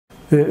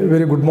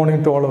Very good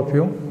morning to all of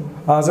you.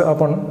 आज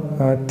आपण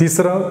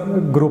तिसरा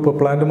ग्रुप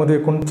प्लांटमध्ये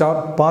एकूण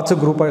 5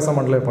 ग्रुप आहे असं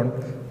म्हटलं आहे. पण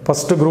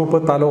फर्स्ट ग्रुप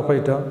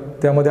तालोफाइटा,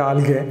 त्यामध्ये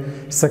आल्गे.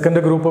 सेकंड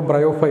ग्रुप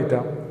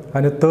ब्रायोफाइटा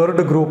आणि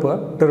थर्ड ग्रुप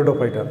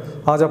टेरिडोफाइटा.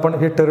 आज आपण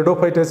हे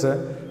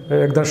टेरिडोफाइटाचं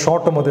एकदम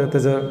शॉर्टमध्ये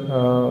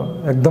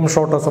त्याचं एकदम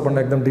शॉर्ट असं पण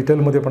एकदम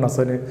डिटेलमध्ये पण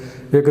असं नाही,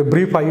 एक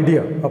ब्रीफ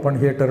आयडिया आपण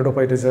हे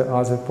टेरिडोफाइटाचं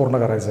आज पूर्ण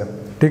करायचं आहे.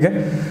 ठीक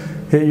आहे.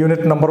 हे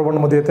युनिट नंबर 1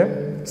 मध्ये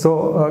येते. So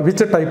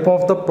which type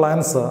of the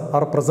plants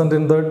R present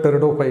in the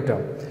pteridophyta.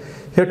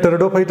 हे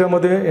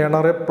टेरिडोफाइटामध्ये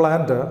येणारे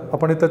प्लांट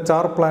आपण इथं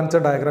 4 प्लांटचा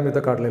डायग्राम इथं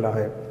काढलेला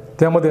आहे.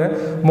 त्यामध्ये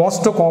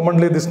मोस्ट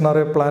कॉमनली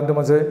दिसणारे प्लांट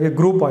म्हणजे एक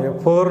ग्रुप आहे,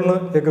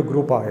 फर्न एक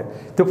ग्रुप आहे.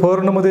 ते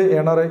फर्नमध्ये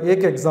येणारे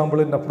एक एक्झाम्पल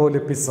आहे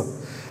नेफ्रोलिपिस.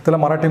 त्याला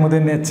मराठीमध्ये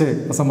नेचे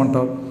असं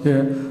म्हणतात. हे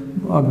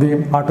अगदी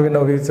 8वी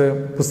 9वीचे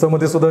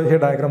पुस्तकामध्ये सुद्धा हे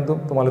डायग्राम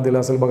तुम्हाला दिलं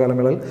असेल, बघायला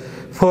मिळेल.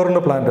 फर्न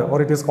प्लांट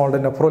और इट इज कॉल्ड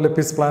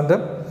नेफ्रोलिपिस प्लांट.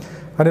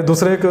 आणि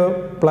दुसरं एक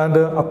प्लांट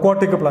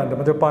अक्वाटिक प्लांट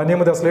म्हणजे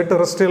पाण्यामध्ये असलेले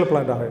टेरेस्ट्रियल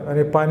प्लांट आहे.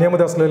 आणि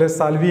पाण्यामध्ये असलेले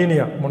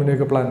साल्विनिया म्हणून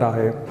एक प्लांट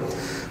आहे.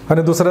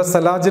 आणि दुसरं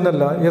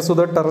सॅलाजिनल्ला, हे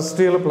सुद्धा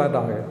टेरेस्ट्रियल प्लांट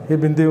आहे. हे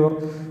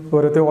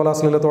भिंतीवर ते ओला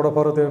असलेलं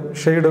थोडंफार ते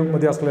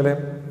शेडमध्ये असलेले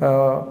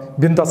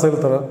भिंत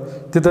असेल तर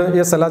तिथं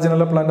हे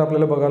सॅलाजिनल्ला प्लांट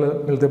आपल्याला बघायला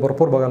मिळते,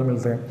 भरपूर बघायला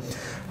मिळते.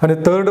 आणि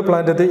थर्ड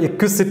प्लांट आहे ते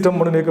एक्विसिटम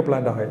म्हणून एक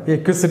प्लांट आहे.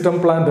 एक्विसिटम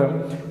प्लांट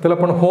त्याला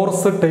आपण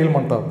हॉर्स टेल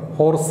म्हणतात.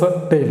 हॉर्स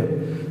टेल,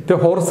 ते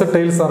हॉर्स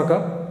टेलसारखा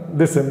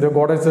दिसे म्हणजे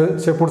घोड्याचं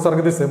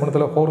शेपूटसारखं दिसे म्हणून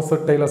त्याला हॉर्स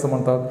टेल असं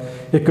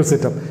म्हणतात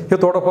एक्विसिटम. हे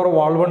थोडंफार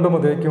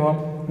वाळवंडमध्ये किंवा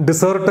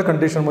डिसर्ट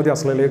कंडिशनमध्ये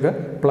असलेले एक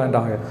प्लांट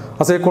आहे.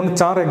 असं एकूण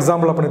 4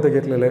 एक्झाम्पल आपण इथे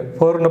घेतलेले आहे.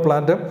 Fern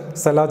plant,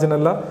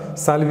 सॅलाजिनल्ला,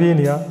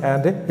 सॅल्विनिया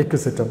and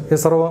एक्विसिटम. हे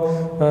सर्व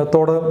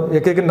थोडं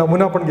एक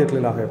नमुना आपण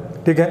घेतलेला आहे.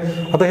 ठीक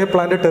आहे. आता हे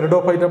प्लांट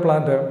टेरिडोफाइटा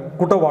प्लांट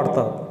कुठं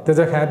वाढतात,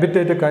 त्याचं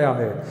हॅबिटेट काय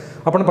आहे.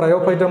 आपण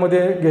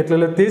ब्रायोफाइटामध्ये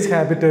घेतलेलं तेच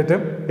हॅबिटेट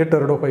हे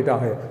टेरिडोफाइटा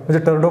आहे.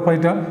 म्हणजे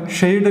टेरिडोफाइटा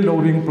शेड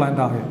लोविंग प्लांट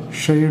आहे.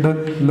 Shade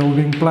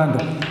लोविंग plant.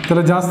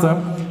 त्याला जास्त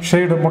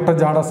शेड, मोठं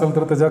झाड असेल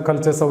तर त्याच्या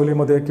खालच्या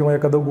सावलीमध्ये किंवा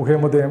एखादं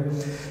गुहेमध्ये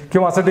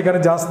किंवा अशा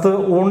ठिकाणी जास्त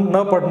ऊन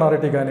न पडणाऱ्या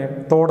ठिकाणी,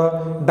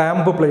 थोडं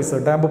डॅम्प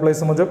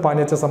प्लेस म्हणजे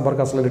पाण्याचा संपर्क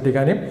असलेल्या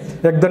ठिकाणी,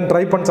 एकदम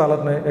ड्राय पण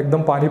चालत नाही,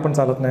 एकदम पाणी पण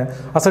चालत नाही,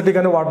 अशा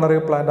ठिकाणी वाढणारे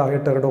प्लांट आहे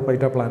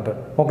टेरिडोफाइटा प्लांट.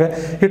 ओके.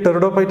 ही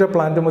टेरिडोफाइटा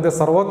प्लांटमध्ये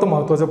सर्वात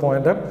महत्त्वाचं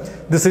पॉईंट आहे,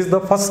 दिस is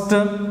the first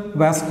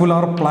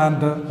वॅस्क्युलर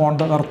plant on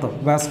the earth.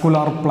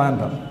 वॅस्क्युलर plant,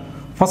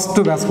 first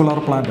वॅस्क्युलर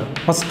plant.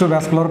 First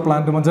वॅस्क्युलर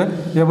plant म्हणजे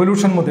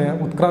एव्होल्युशनमध्ये,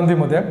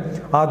 उत्क्रांतीमध्ये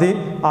आधी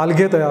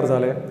आल्गे तयार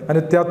झाले आणि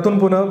त्यातून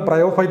पुन्हा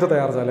ब्रायोफाइटा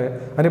तयार झाले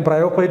आणि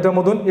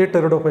ब्रायोफाइटामधून हे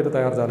टेरिडोफाइटा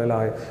तयार झालेला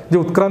आहे. जे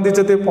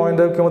उत्क्रांतीचे ते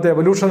पॉईंट किंवा ते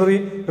एव्होल्युशनरी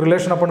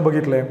रिलेशन आपण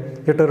बघितले,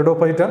 हे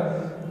टेरिडोफाइटा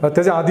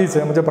त्याच्या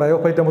आधीचे म्हणजे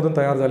ब्रायोफाइटामधून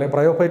तयार झाले.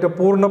 ब्रायोफाइटा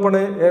पूर्णपणे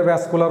हे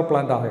वॅस्क्युलर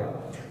प्लांट आहे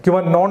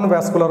किंवा नॉन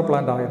वॅस्क्युलर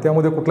प्लांट आहे.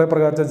 त्यामध्ये कुठल्याही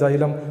प्रकारचे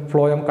जायलम,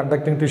 फ्लोएम,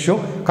 कंडक्टिंग टिश्यू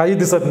काही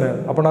दिसत नाही.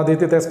 आपण आधी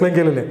तिथे एक्सप्लेन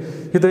केलेले.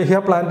 इथे ह्या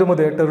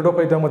प्लांटमध्ये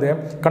टेरिडोफाइटामध्ये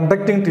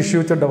कंडक्टिंग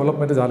टिश्यूचं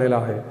डेव्हलपमेंट झालेलं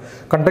आहे.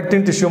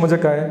 कंडक्टिंग टिश्यू म्हणजे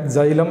काय,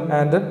 जायलम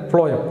अँड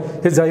फ्लोएम.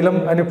 हे जायलम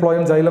आणि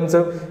फ्लोएम,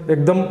 जायलमचं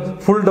एकदम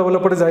फुल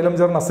डेव्हलप्ड जायलम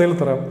जर नसेल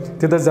तर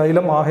तिथे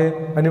जायलम आहे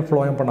आणि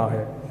फ्लोएम पण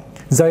आहे.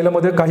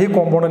 जायलमध्ये काही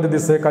कॉम्पोनंट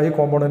दिसते, काही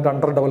कॉम्पोनंट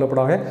अंडर डेव्हलप्ड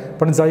आहे.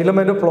 पण जायलम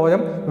अँड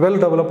फ्लोएम वेल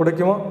डेव्हलप्ड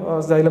किंवा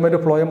जायलम अँड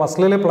फ्लोएम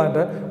असलेले प्लांट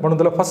आहे म्हणून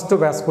त्याला फर्स्ट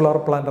वॅस्क्युलर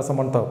प्लांट असं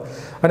म्हणतात.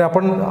 आणि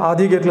आपण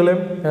आधी घेतलेले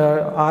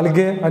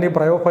आल्गे आणि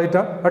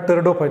ब्रायोफाइटा,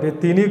 टेरिडोफाइटा हे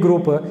तिन्ही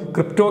ग्रुप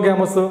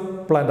क्रिप्टोगॅमस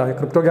प्लांट आहे.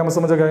 क्रिप्टोगॅमस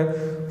म्हणजे काय,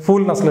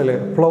 फुल नसलेले,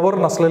 फ्लॉवर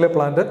नसलेले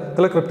प्लांट,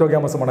 त्याला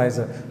क्रिप्टोगॅमस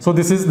म्हणायचं. सो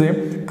दिस इज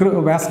द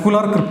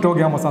वॅस्क्युलर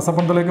क्रिप्टोगॅमस असं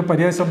पण त्याला एक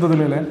पर्याय शब्द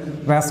दिलेला आहे,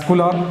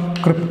 वॅस्क्युलर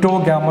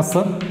क्रिप्टोगॅमस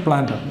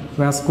प्लांट.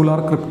 वॅस्क्युलर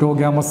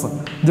क्रिप्टोगॅमस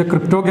जे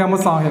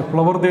क्रिप्टोगॅमस आहे,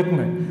 फ्लॉवर देत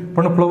नाही,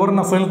 पण फ्लॉवर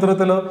नसेल तर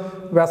त्याला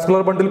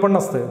वॅस्क्युलर बंडल पण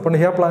नसते. पण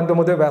ह्या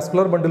प्लांटमध्ये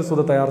वॅस्क्युलर बंडल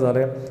सुद्धा तयार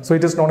झाले. So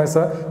it is known as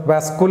a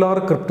वॅस्क्युलर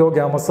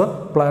क्रिप्टोगॅमस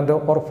plant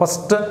और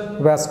फर्स्ट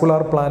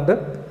वॅस्क्युलर प्लांट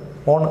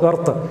ऑन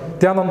अर्थ.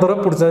 त्यानंतर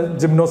पुढचं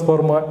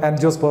जिम्नोस्पर्म,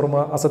 अँजिओस्पर्म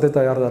असं ते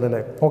तयार झालेलं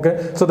आहे. Okay.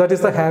 So that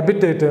is the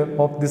habitat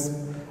of this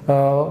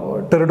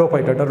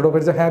pteridophyta.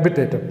 टेरिडोफाइटाचं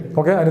habitat.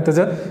 Okay. आणि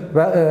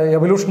त्याचं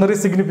एव्होल्युशनरी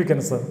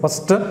सिग्निफिकन्स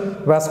फर्स्ट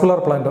वॅस्क्युलर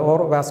प्लांट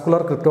और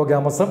वॅस्क्युलर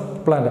क्रिप्टोगॅमस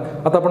प्लांट.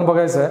 आता आपण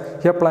बघायचं आहे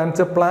ह्या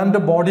प्लांटचं प्लांट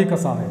बॉडी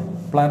कसं आहे.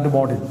 प्लांट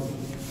बॉडी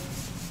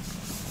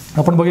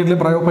आपण बघितले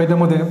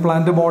ब्रायोफाइटामध्ये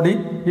plant body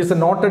is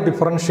not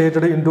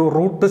differentiated into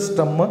route,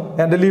 स्टम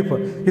and leaf.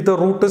 इथं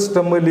रूट,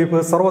 स्टम, लीफ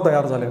सर्व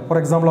तयार झाले. फॉर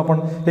एक्झाम्पल आपण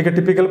एक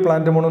टिपिकल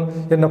प्लांट म्हणून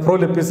हे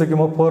नेफ्रोलिपिस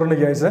किंवा फर्न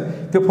घ्यायचं.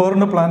 ते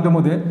फर्न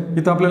प्लांटमध्ये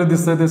इथं आपल्याला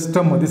दिसतंय ते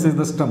स्टम, दिस इज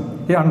द स्टम.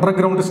 हे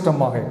अंडरग्राऊंड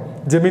स्टम आहे,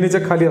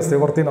 जमिनीच्या खाली असते,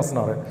 वरती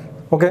नसणार आहे.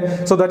 Okay.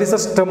 So that is a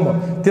स्टम.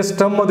 ते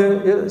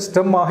स्टममध्ये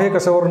स्टम आहे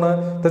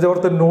कशावरनं, त्याच्यावर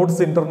ते नोड्स,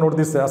 इंटरनोड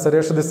दिसते, असं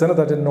रेष दिसते ना,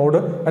 त्याचे नोड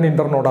आणि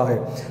इंटरनोड आहे.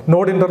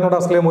 नोड इंटरनोड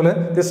असल्यामुळे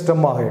ते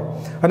स्टम आहे.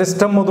 आणि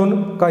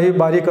स्टममधून काही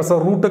बारीक असं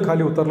रूट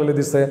खाली उतरलेले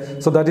दिसते.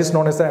 So that is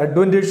known as a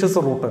ॲडव्हेंटेशियस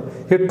route.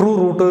 हे ट्रू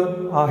रूट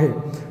आहे,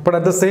 पण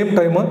ॲट द सेम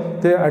टाईम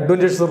ते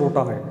ॲडव्हेंटेशियस रूट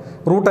आहे.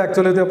 रूट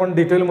ॲक्च्युअली ते आपण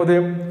डिटेलमध्ये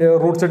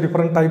रूटचे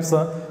डिफरंट टाईप्स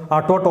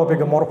 8वा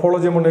टॉपिक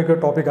मॉर्फोलॉजी म्हणून एक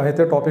टॉपिक आहे,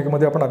 त्या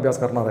टॉपिकमध्ये आपण अभ्यास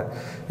करणार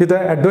आहे. इथे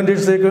तिथे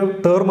ॲडव्हान्टेजेस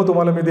एक टर्म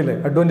तुम्हाला मी दिले.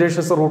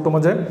 ॲडव्हान्टेजेस रूट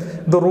म्हणजे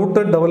the route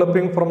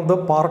developing from the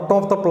part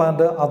of the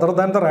plant other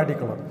than the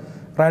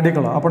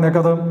radical. आपण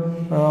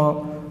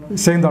एखादं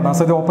शेंगदाणा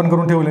असं ते ओपन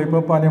करून ठेवलं आहे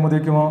पाण्यामध्ये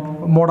किंवा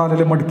मोड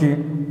आलेले मडकी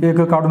एक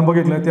काढून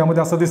बघितलं आहे,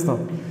 त्यामध्ये असं दिसतं,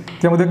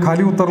 त्यामध्ये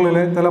खाली उतरलेलं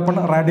आहे, त्याला आपण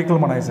रॅडिकल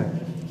म्हणायचं आहे.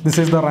 दिस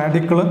is the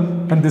radical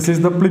and this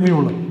is the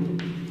प्लिम्युल.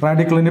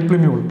 Radical आणि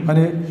प्लिम्युल,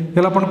 आणि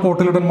याला आपण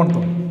कोटिलेडन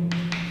म्हणतो,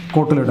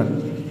 कोटिलेडन.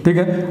 ठीक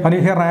आहे. आणि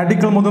हे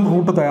रॅडिकलमधून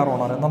रूट तयार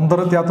होणार आहे,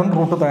 नंतर त्यातून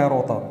रूट तयार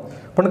होतात.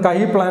 पण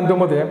काही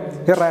प्लांटमध्ये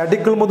हे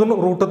रॅडिकलमधून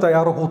रूट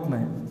तयार होत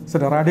नाही.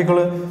 सर रॅडिकल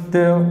ते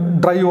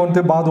ड्राय होऊन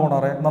ते बाद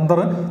होणार आहे, नंतर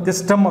ते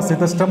स्टेम असते,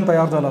 ते स्टेम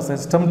तयार झालं असेल,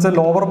 स्टेमचे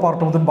लोअर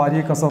पार्टमधून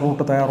बारीक असा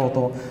रूट तयार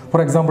होतो.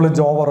 फॉर एक्झाम्पल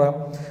जॉवर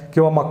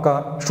किंवा मक्का,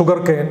 शुगर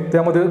केन,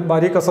 त्यामध्ये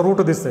बारीक असं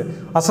रूट दिसते,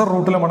 असं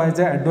रूटला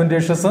म्हणायचं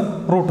advantages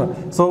route.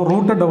 So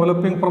root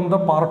developing from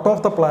the part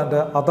of the plant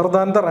other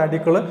than the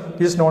radical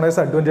is known as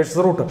advantages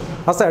route.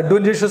 असं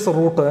ॲडव्हान्टेजेस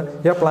रूट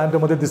या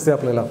प्लांटमध्ये दिसते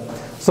आपल्याला.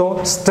 सो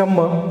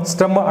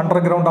स्टेम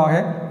अंडरग्राऊंड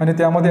आहे आणि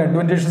त्यामध्ये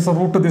ॲडव्हान्टेजेस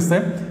रूट दिसते.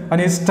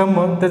 आणि स्टेम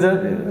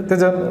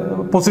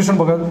त्याचं पोझिशन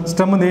बघा,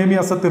 स्टेम नेहमी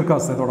असं तिरका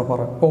असते, थोडंफार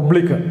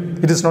oblique.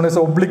 It is known as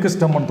oblique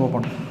stem म्हणतो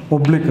आपण.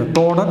 ओब्लिक,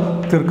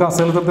 थोडं तिरका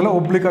असेल तर त्याला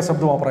ओब्लिक हा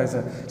शब्द वापरायचा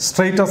आहे.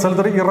 स्ट्रेट असेल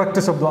तर इरेक्ट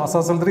शब्द, असं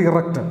असेल तर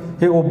इरेक्ट.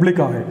 हे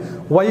ओब्लिक आहे.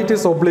 Why it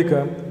is oblique?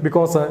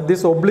 Because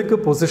this oblique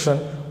position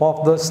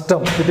of the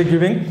stem it is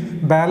giving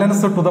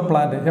balance to the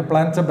plant. या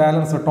प्लांटचं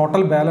बॅलन्स,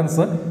 टोटल बॅलन्स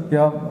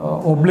या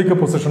ओब्लिक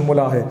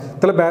पोझिशनमुळे आहे.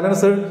 त्याला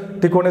बॅलन्स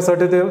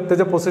टिकवण्यासाठी ते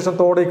त्याचं पोझिशन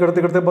थोडं इकडे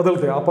तिकडे ते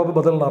बदलते, आपोआप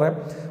बदलणार आहे.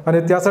 आणि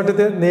त्यासाठी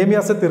ते नेहमी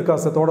असं तिरकं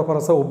असतं, थोडंफार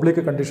असं ओब्लिक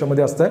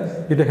कंडिशनमध्ये असतं.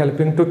 It is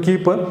helping to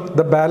keep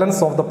the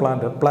balance of the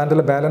plant.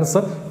 प्लांटला balance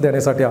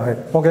देण्यासाठी आहे.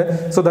 Okay.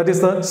 So that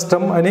is the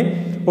stem आणि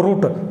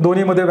रूट.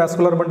 दोन्हीमध्ये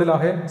वॅस्क्युलर बंडल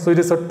आहे. So it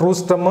is a true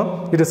stem,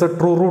 it is a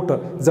true route.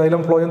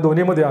 जायलम phloem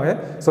दोन्हीमध्ये आहे.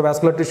 So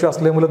वॅस्क्युलर tissue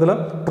असल्यामुळे त्याला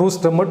true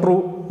stem, true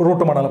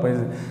route म्हणायला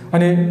पाहिजे.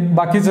 आणि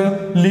बाकीचं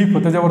लीफ,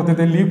 त्याच्यावरती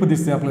ते लीफ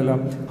दिसते आपल्याला.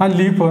 हा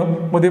लीफ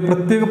मध्ये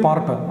प्रत्येक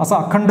पार्ट असा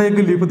अखंड एक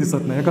लीफ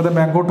दिसत नाही. एखादं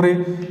मँगो ट्री,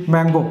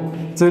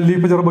 मँगोचं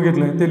लीफ जर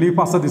बघितलं ते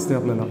लीफ असं दिसते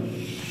आपल्याला,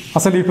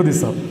 असं लीफ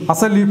दिसतं.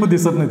 असं लीफ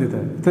दिसत नाही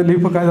तिथे. ते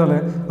लीफ काय झालं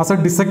आहे,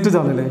 असं डिसेक्ट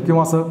झालेलं आहे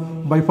किंवा असं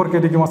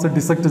बायफरकेट किंवा असं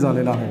डिसेक्ट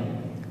झालेलं आहे.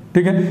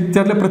 ठीक आहे.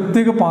 त्यातले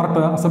प्रत्येक पार्ट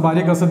असं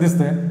बारीक असं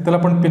दिसतंय, त्याला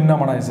आपण पिन्ना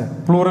म्हणायचं.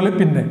 प्लुरल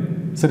पिन्ने,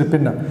 सॉरी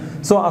पिन्ना.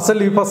 सो असं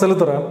लीफ असेल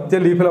तर त्या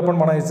लीफला आपण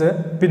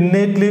म्हणायचं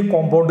pinnately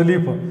कॉम्पाऊंड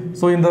leaf.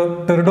 So in the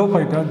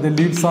pteridophyta the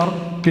leaves R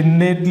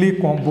pinnately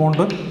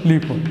कॉम्पाऊंड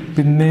leaf.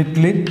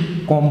 Pinnately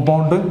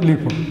कॉम्पाऊंड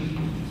leaf,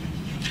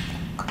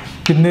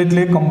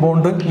 pinnately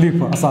compound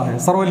leaf असं आहे.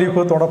 सर्व लीफ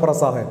थोडाफार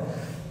असा आहे.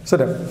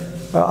 सर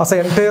असं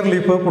एंटायर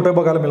लीफ कुठे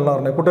बघायला मिळणार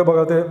नाही. कुठे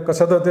बघा ते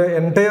कशात ते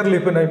एंटायर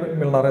लीफ नाही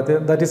मिळणार आहे. ते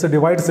that is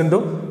divides in to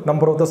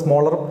number of the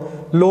smaller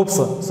lobes.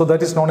 So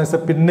that is known as a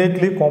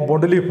pinnately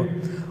कॉम्पाऊंड leaf.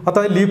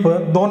 आता लीफ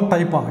दोन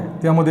टाईप आहे.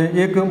 त्यामध्ये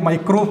एक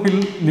मायक्रोफिल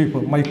लीफ,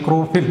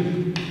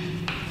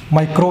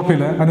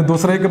 मायक्रोफिल आहे, आणि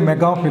दुसरं एक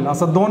मेगाफिल.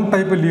 असं दोन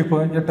टाईप लीफ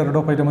या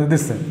टेरिडोफाइटामध्ये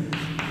दिसते,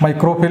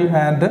 मायक्रोफिल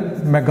and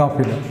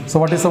मेगाफिल. So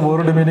what is the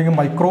word meaning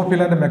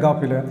मायक्रोफिल and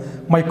मेगाफिल?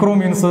 Micro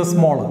means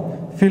small,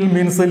 fill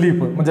means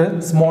leaf म्हणजे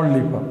स्मॉल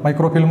लीफ.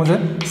 मायक्रोफिल म्हणजे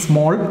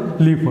small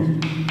leaf,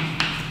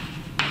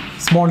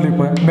 small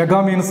leaf.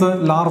 Mega means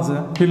large,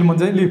 fill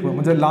म्हणजे लीफ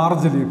म्हणजे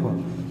लार्ज लीफ.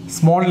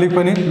 स्मॉल लीफ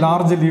आणि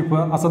large leaf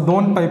असं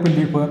दोन type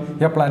leaf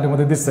या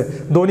प्लांटमध्ये दिसते.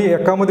 दोन्ही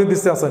एकामध्ये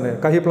दिसते असं नाही.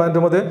 काही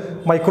प्लांटमध्ये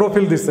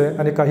मायक्रोफिल दिसते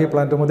आणि काही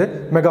प्लांटमध्ये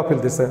मेगाफिल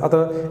दिसते.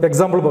 आता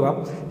एक्झाम्पल बघा,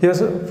 हे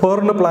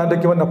फर्न प्लांट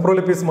किंवा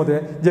नेफ्रोलिपिसमध्ये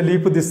जे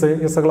लीफ दिसते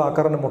हे सगळं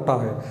आकाराने मोठा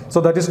आहे.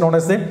 So that is known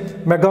as the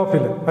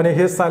मेगाफिल. आणि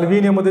हे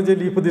सॅल्व्हिनियामध्ये जे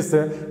लीफ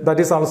दिसते दॅट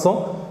इज ऑल्सो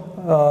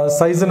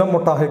साईजनं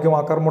मोठा आहे किंवा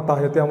आकार मोठा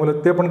आहे, त्यामुळे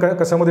ते पण काय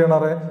कशामध्ये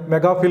येणार आहे,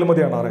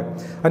 मेगाफिलमध्ये येणार आहे.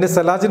 आणि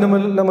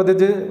सॅलाजिनममध्ये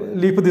जे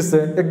लीफ दिसते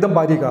एकदम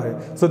बारीक आहे.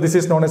 So this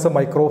is known as a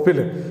मायक्रोफिल.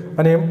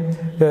 आणि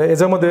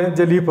याच्यामध्ये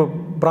जे लीफ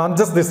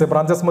ब्रांचेस दिसते,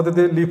 ब्रांचेसमध्ये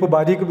ते लीफ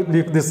बारीक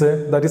लीफ दिसते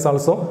that is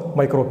also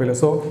मायक्रोफिल.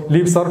 So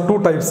leaves R two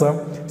types.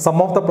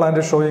 Some of the plant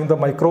is showing the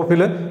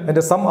मायक्रोफिल and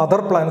some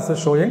other plants is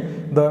showing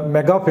the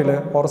मेगाफिल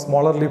और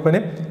smaller leaf आणि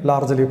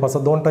large leaf.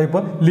 असं दोन टाईप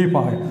लीफ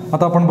आहे.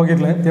 आता आपण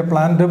बघितलंय ते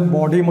प्लांट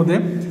बॉडीमध्ये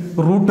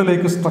रूट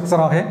एक स्ट्रक्चर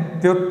आहे,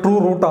 ते ट्रू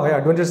रूट आहे,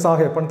 ॲडव्हान्टेज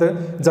आहे, पण ते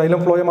जायलम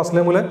फ्लोएम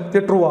असल्यामुळे ते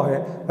ट्रू आहे.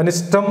 आणि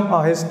स्टम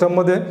आहे,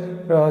 स्टममध्ये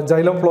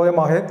जायलम फ्लोएम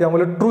आहे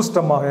त्यामुळे ट्रू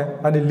स्टम आहे.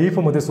 आणि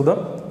लीफमध्ये सुद्धा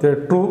ते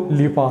ट्रू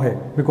लीफ आहे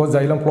बिकॉज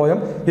जायलम फ्लोएम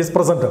इज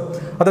प्रेझेंट.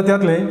 आता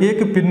त्यातले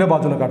एक पिन्न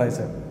बाजूला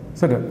काढायचं आहे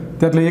सगळं.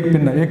 त्यातले एक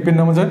पिन्न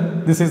म्हणजे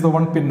दिस इज द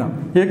वन पिन्ना.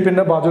 एक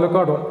पिन्न बाजूला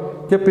काढून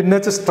ते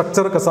पिन्याचं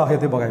स्ट्रक्चर कसं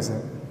आहे ते बघायचं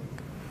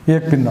आहे.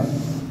 एक पिन्ना,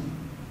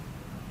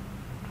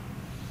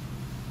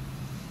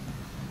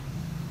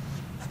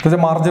 त्याचं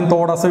मार्जिन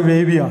थोडंसं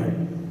वेव्ही आहे,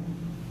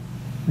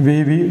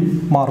 वेव्ही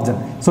margin.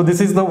 So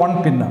this is the one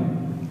pinna.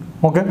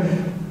 Okay.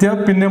 त्या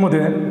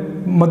पिन्नेमध्ये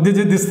मध्ये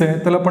जे दिसते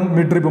त्याला आपण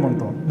मिडरिब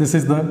म्हणतो. दिस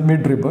इज द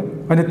मिडरिब.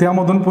 आणि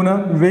त्यामधून पुन्हा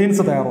वेन्स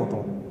तयार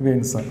होतो,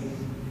 वेन्स.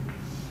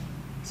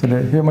 सो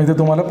हे म्हणजे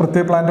तुम्हाला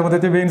प्रत्येक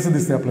प्लांटमध्ये ते वेन्स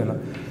दिसते आपल्याला.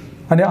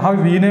 आणि हा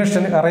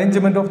व्हीनेशन,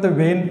 arrangement of the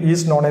Wien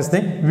is known as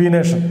the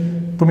व्हीनेशन.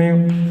 तुम्ही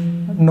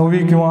 9वी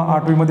किंवा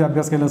 8वीमध्ये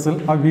अभ्यास केला असेल,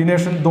 हा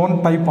व्हिनेशन 2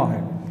 टाईप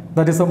आहे.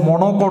 That is a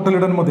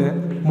मोनोकोटिलिडनमध्ये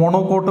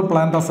monocot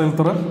plant असेल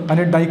तर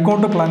आणि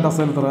डायकोट प्लांट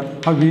असेल तर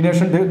हा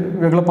व्हिनेशन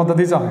वेगळ्या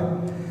पद्धतीचा आहे.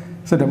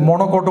 सध्या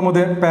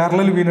मोनोकोटमध्ये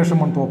पॅरलल व्हिनेशन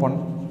म्हणतो आपण,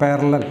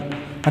 पॅरलल,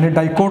 आणि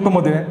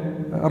डायकोटमध्ये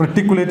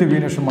रेटिक्युलेट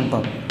व्हिनेशन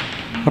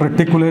म्हणतात,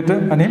 रेटिक्युलेट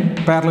आणि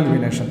पॅरलल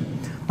व्हिनेशन.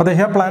 आता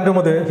ह्या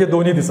प्लांटमध्ये हे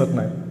दोन्ही दिसत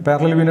नाही,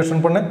 पॅरलल व्हिनेशन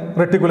पण नाही,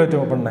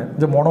 रेटिक्युलेटिव्ह पण नाही.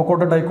 जे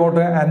मोनोकोट डायकोट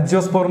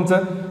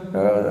अँजिओस्पर्मचं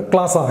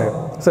क्लास आहे.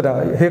 सध्या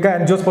हे काय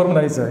अँजिओस्पर्म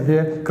नाहीच आहे,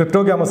 हे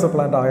क्रिप्टोगॅमसचं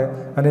प्लांट आहे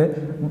आणि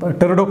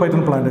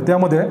टेरिडोफायटन प्लांट आहे.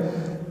 त्यामध्ये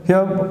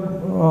ह्या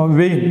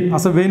वेन,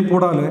 असं वेन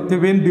पुढं आलं ते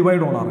वेन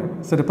डिवाईड होणार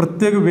आहे. सध्या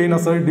प्रत्येक वेन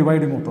असं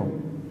डिवायडिंग होतो,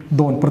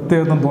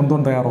 प्रत्येक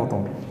 2-2 तयार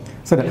होतो.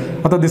 सध्या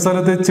आता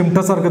दिसायला ते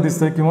चिमट्यासारखं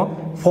दिसतंय किंवा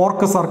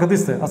फॉर्कसारखं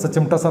दिसतंय, असं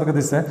चिमट्यासारखं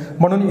दिसतंय,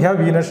 म्हणून ह्या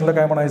व्हिनेशनला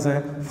काय म्हणायचं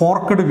आहे,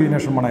 फॉर्कड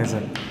व्हिनेशन म्हणायचं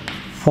आहे.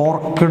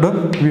 फॉर्कड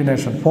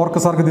व्हिनेशन,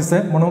 फॉर्कसारखं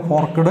दिसतंय म्हणून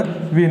फॉर्कड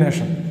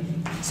व्हिनेशन.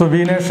 सो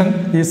व्हिनेशन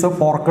इज अ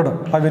फॉर्कड,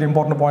 हा व्हेरी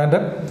इम्पॉर्टंट पॉईंट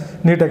आहे.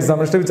 नीट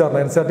एक्झामिनेशन विचारलं,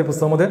 NCERT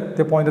पुस्तकामध्ये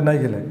ते पॉईंट नाही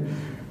गेले.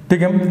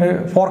 ठीक आहे,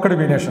 फॉर्कड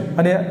व्हिनेशन.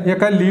 आणि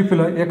एका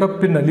लीफला, एका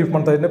पिन्न, लीफ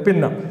म्हणता येत नाही,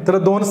 पिन्न, त्याला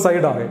 2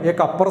 साईड आहे,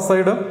 एक अप्पर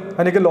साईड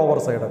आणि एक लोअर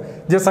साईड.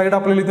 जे साईड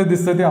आपल्याला इथे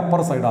दिसते ते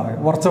अप्पर साईड आहे,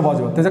 वरच्या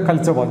बाजू, त्याच्या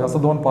खालच्या बाजू,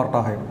 असं 2 पार्ट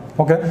आहे.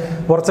 ओके,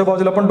 वरच्या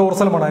बाजूला पण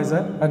डोर्सल म्हणायचं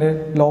आहे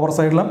आणि लोअर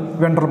साईडला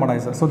वेंट्रल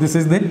म्हणायचं. So this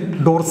is the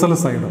dorsal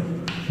side,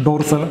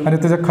 dorsal, आणि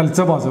त्याच्या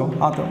खालच्या बाजू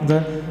आत जे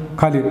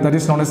खाली, that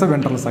is known as a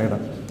ventral side.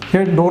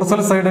 हे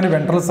डोर्सल साईड आणि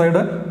वेंट्रल साईड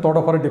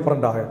थोडंफार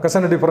डिफरंट आहे.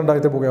 कशाने डिफरंट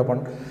आहे ते बघूया आपण.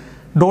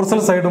 डोर्सल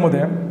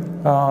साईडमध्ये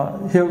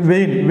हे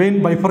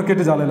वेन बायफर्केट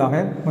झालेलं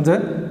आहे, म्हणजे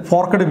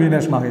फॉर्कड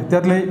व्हिनेशन आहे.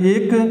 त्यातले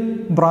एक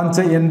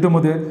ब्रांचच्या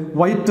एंडमध्ये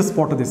व्हाईट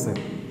स्पॉट दिसते.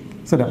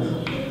 सध्या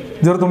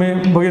जर तुम्ही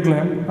बघितलं,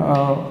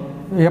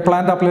 हे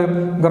प्लांट आपल्या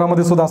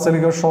घरामध्ये सुद्धा असेल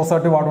किंवा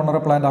शोसाठी वाढवणारा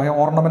प्लांट आहे,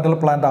 ऑर्नामेंटल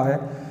प्लांट आहे.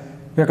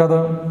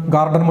 एखादं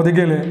गार्डनमध्ये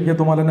गेले हे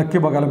तुम्हाला नक्की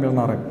बघायला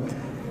मिळणार आहे.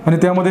 आणि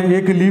त्यामध्ये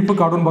एक लीफ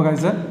काढून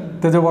बघायचं,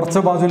 त्याच्या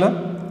वरच्या बाजूला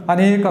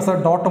आणि एक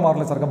असं डॉट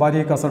मारल्यासारखं,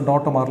 बारीक असं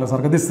डॉट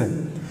मारल्यासारखं दिसतंय.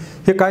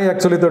 हे काय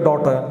ॲक्च्युली ते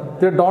डॉट आहे,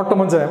 ते डॉट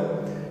म्हणजे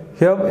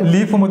ह्या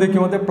लीफमध्ये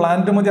किंवा ते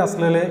प्लांटमध्ये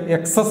असलेले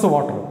एक्सेस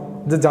वॉटर,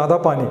 जे जादा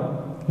पाणी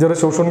जर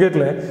शोषून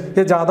घेतलं आहे,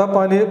 हे जादा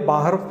पाणी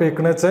बाहेर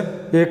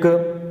फेकण्याचं एक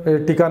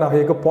ठिकाण आहे,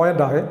 एक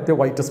पॉईंट आहे, ते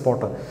व्हाईट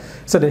स्पॉट आहे.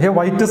 सर हे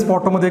व्हाईट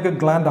स्पॉटमध्ये एक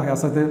ग्लँड आहे,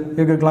 असं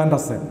ते एक ग्लँड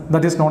असते,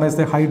 दॅट इज नॉन एज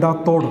ते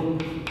हायडाथोड.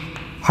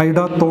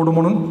 हायडाथोड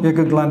म्हणून एक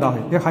ग्लँड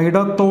आहे. हे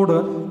हायडाथोड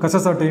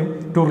कशासाठी,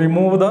 to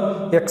remove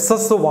the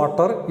access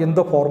water in the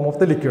form of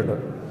the liquid.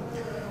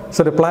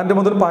 Sir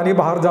प्लांटमधून पाणी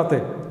बाहेर जाते,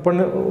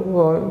 पण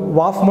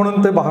वाफ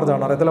म्हणून ते बाहेर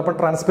जाणार आहे, त्याला आपण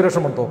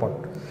ट्रान्सपिरेशन म्हणतो आपण.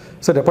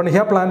 सर पण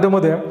ह्या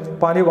प्लांटमध्ये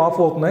पाणी वाफ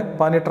होत नाही,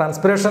 पाणी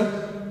ट्रान्सपिरेशन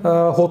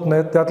होत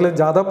नाही. त्यातले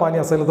जादा पाणी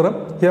असेल तर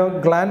ह्या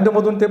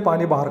ग्लँडमधून ते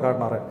पाणी बाहेर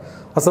काढणार आहे.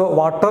 असं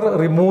water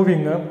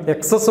removing,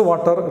 access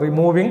water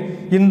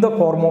removing in the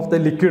form of the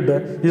liquid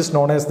is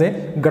known as the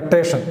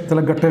guttation,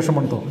 त्याला गटेशन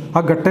म्हणतो.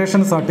 हा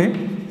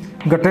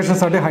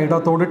गटेशनसाठी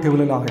हायडाथोड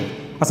ठेवलेला आहे.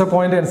 असं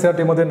पॉईंट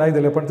NCERT मध्ये नाही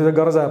दिले, पण त्याची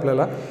गरज आहे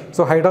आपल्याला.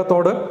 So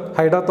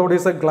हायडाथोड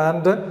is a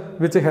Gland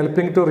which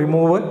helping to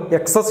remove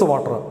access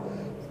water.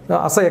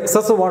 असं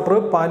एक्सेस वॉटर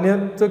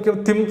पाण्याचं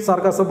किंवा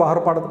थीमसारखं असं बाहेर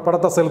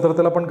पडत असेल तर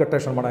त्याला पण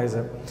गटेशन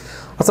म्हणायचं.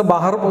 असं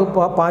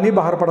पाणी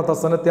बाहेर पडत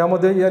असताना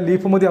त्यामध्ये या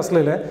लीफमध्ये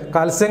असलेलं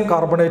कॅल्शियम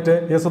कार्बोनेट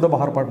हे सुद्धा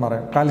बाहेर पडणार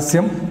आहे.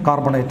 कॅल्शियम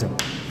कार्बोनेट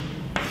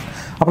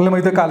आपल्याला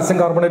माहिती आहे, कॅल्शियम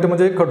कार्बोनेट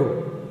म्हणजे खडू.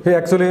 हे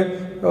ॲक्च्युली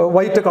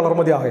व्हाईट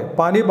कलरमध्ये आहे.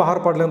 पाणी बाहेर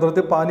पडल्यानंतर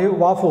ते पाणी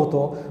वाफ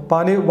होतो,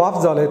 पाणी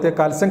वाफ झालं ते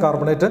कॅल्शियम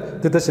कार्बोनेट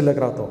तिथे शिल्लक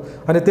राहतो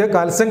आणि ते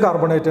कॅल्शियम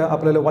कार्बोनेट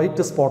आपल्याला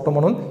व्हाईट स्पॉट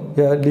म्हणून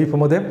या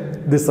लीफमध्ये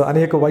दिसतं.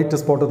 आणि एक व्हाईट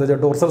स्पॉट त्याच्या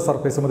डोर्सल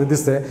सरफेसमध्ये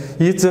दिसते.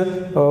 हीच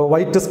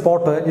व्हाईट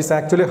स्पॉट इज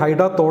ॲक्च्युली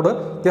हायडाथोड.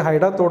 ते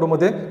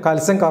हायडाथोडमध्ये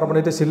कॅल्शियम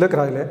कार्बोनेट शिल्लक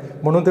राहिले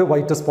म्हणून ते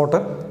व्हाईट स्पॉट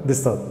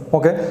दिसतात.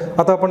 ओके,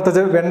 आता आपण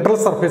त्याचे वेंट्रल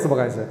सरफेस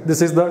बघायचं.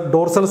 दिस is the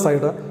dorsal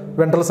side.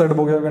 Ventral side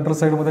बघूया. वेंट्रल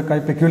साईडमध्ये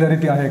काही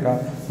पेक्युलॅरिटी आहे का,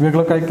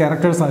 वेगळं काही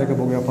कॅरेक्टर्स आहे का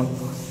बघूया आपण.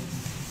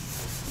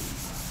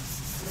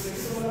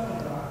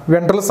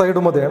 वेंट्रल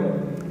साईडमध्ये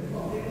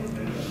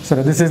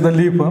sir this is the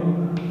leaf.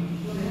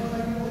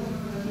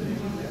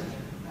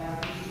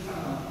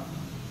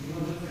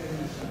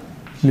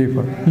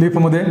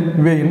 लीफमध्ये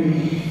Wien,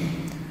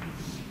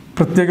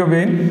 प्रत्येक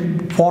वेन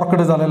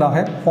फॉर्कड झालेला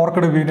आहे.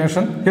 फॉर्कड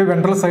व्हिनेशन हे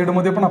वेंट्रल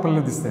साईडमध्ये पण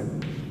आपल्याला दिसते.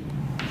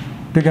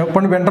 ठीक आहे,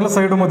 पण वेंट्रल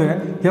साईडमध्ये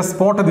हे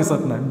स्पॉट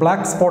दिसत नाही.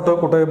 ब्लॅक स्पॉट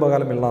कुठे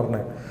बघायला मिळणार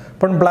नाही.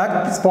 पण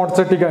ब्लॅक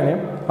स्पॉटच्या ठिकाणी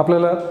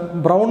आपल्याला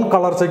ब्राऊन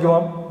कलरचं किंवा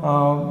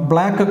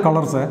ब्लॅक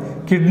कलरचं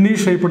किडनी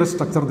शेप्ड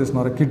स्ट्रक्चर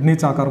दिसणार आहे.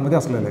 किडनीच्या आकारमध्ये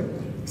असलेलं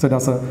आहे. सध्या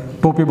असं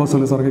टोपी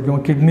बसवल्यासारखे किंवा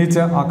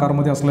किडनीच्या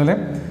आकारमध्ये असलेले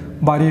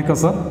बारीक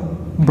असं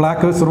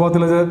ब्लॅक.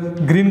 सुरुवातीला जे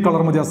ग्रीन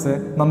कलरमध्ये असते,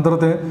 नंतर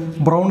ते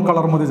ब्राऊन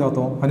कलरमध्ये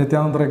जातो आणि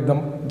त्यानंतर एकदम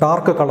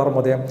डार्क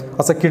कलरमध्ये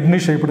असं किडनी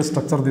शेप्ड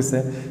स्ट्रक्चर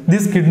दिसते.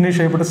 दिस kidney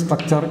shaped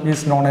structure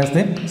is known as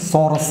the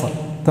sorus.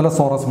 त्याला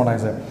सॉरस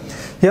म्हणायचं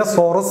आहे. या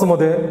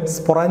सॉरसमध्ये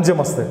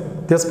स्पोरॅन्जियम असते.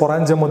 त्या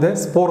स्पोरॅन्जियममध्ये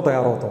स्पोर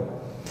तयार होतो.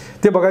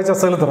 ते बघायचं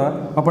असेल तर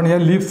आपण या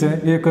लीफचे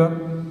एक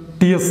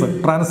TS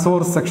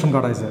ट्रान्सवर्स सेक्शन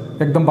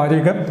काढायचं, एकदम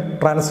बारीक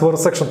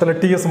ट्रान्सवर्स सेक्शन, त्याला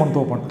TS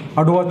म्हणतो आपण,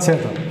 आडवा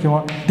छेद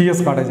किंवा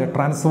TS काढायचं,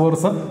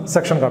 ट्रान्सवर्स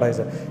सेक्शन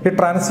काढायचं. हे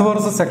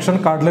ट्रान्सवर्स सेक्शन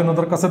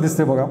काढल्यानंतर कसं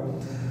दिसते बघा,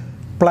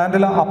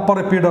 प्लांटला अप्पर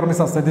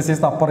एपिडर्मिस असते, दिस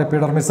इज द अप्पर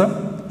एपिडर्मिस.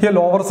 हे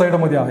लोअर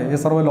साईडमध्ये आहे, हे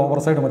सर्व लोअर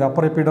साईडमध्ये.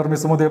 अप्पर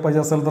एपिडर्मिसमध्ये पाहिजे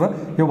असेल तर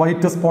हे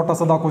व्हाईट स्पॉट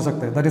असं दाखवू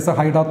शकते, दॅट इज अ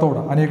हायडाथोड,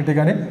 आणि एक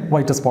ठिकाणी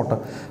व्हाईट स्पॉट.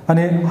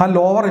 आणि हा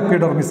लोअर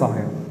एपिडर्मिस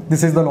आहे,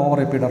 दिस is the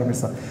lower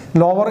epidermis.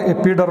 Lower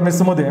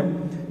एपिडर्मिसमध्ये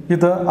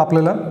इथं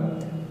आपल्याला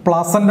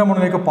प्लासंडा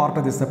म्हणून एक पार्ट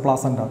दिसते,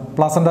 प्लासंडा.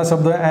 प्लासंडा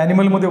शब्द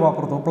ॲनिमलमध्ये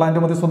वापरतो,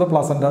 प्लांटमध्ये सुद्धा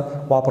प्लासंडा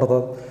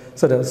वापरतात.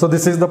 Sir, so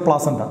this is the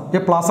प्लासंडा. हे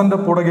प्लासंडा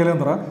पुढे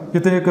गेल्यानंतर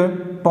इथे एक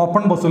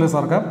टॉपन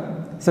बसवल्यासारखा,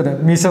 सर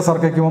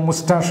मिशासारखा किंवा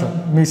मुस्टॅश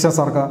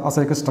मिशासारखा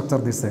असं एक स्ट्रक्चर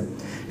दिसते.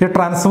 हे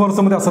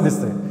ट्रान्सवर्समध्ये असं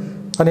दिसतंय,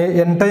 आणि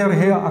एंटायर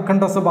हे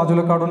अखंड असं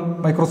बाजूला काढून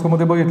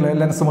मायक्रोस्कोपमध्ये बघितलं,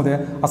 लेन्समध्ये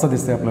असं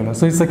दिसतंय आपल्याला.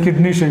 So it's a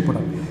kidney shaped.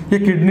 हे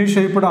किडनी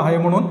शेप्ड आहे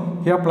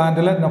म्हणून या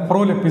प्लांटला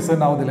नेफ्रोलेपिस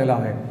नाव दिलेलं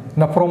आहे.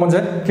 नेफ्रो म्हणजे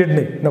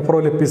किडनी,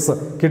 नेफ्रोलेपिस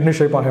किडनी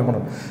शेप आहे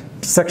म्हणून.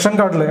 सेक्शन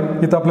काढलंय,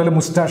 इथं आपल्याला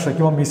मुस्टॅश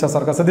किंवा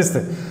मिशासारखं असं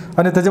दिसतंय,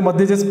 आणि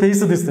त्याच्यामध्ये जे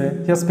स्पेस दिसते,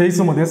 या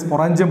स्पेसमध्ये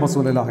स्पोरॅन्जियम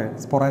बसवलेलं आहे,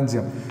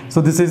 स्पोरॅन्जियम.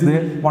 So this is the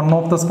one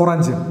of the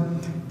स्पोरॅन्जियम.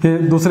 हे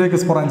दुसरे एक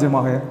स्पोरॅन्जियम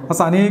आहे.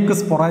 असं अनेक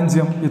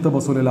स्पोरॅन्जियम इथं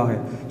बसवलेलं आहे.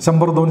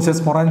 100-200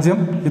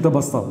 स्पोरॅन्जियम इथं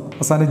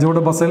बसतात. असं, आणि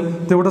जेवढं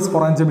बसेल तेवढं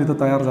स्पोरॅन्जियम इथं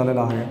तयार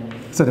झालेलं आहे.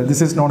 Sir,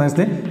 this is known as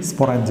the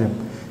स्पोरॅन्जियम.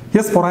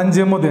 हे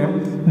स्पोरॅन्जियममध्ये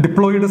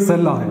डिप्लॉइड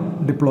सेल आहे,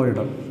 diploid.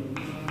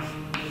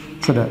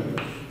 Sir,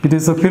 it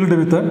is filled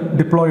with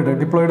diploid.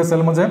 Diploid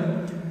sale म्हणजे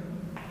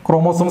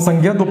क्रोमोसोम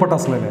संख्या दुप्पट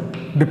असलेले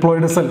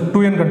डिप्लॉइड सेल,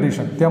 2n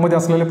कंडिशन. त्यामध्ये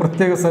असलेले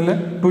प्रत्येक सेल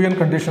 2n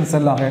कंडिशन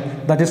सेल आहे.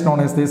 That is known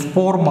as the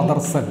spore mother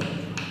sale.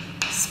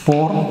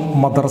 Spore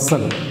mother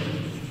sale,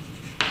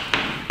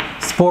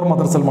 spore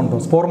mother sale म्हणतो.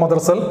 Spore mother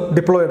sale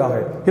diploid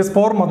आहे. हे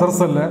स्पोर मदर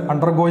सेल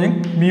अंडरगोईंग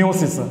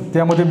मिओसिस,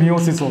 त्यामध्ये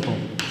मिओसिस होतो.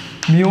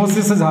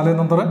 Meiosis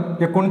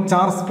झाल्यानंतर एकूण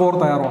 4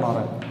 स्पोर तयार होणार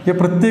आहे. हे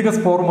प्रत्येक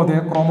स्पोरमध्ये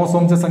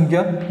क्रोमोसोमची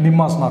संख्या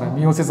निम्म असणार आहे.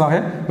 मिओसिस आहे,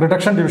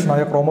 रिडक्शन डिव्हिजन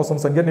आहे, क्रोमोसोम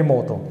संख्या निम्म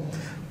होतो.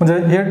 म्हणजे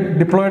हे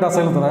डिप्लॉइड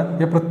असेल तर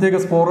हे प्रत्येक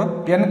स्पोर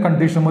n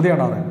कंडिशनमध्ये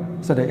येणार आहे.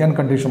 सर, n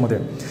कंडिशनमध्ये.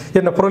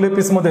 हे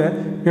नेफ्रोलेपिसमध्ये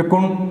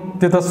एकूण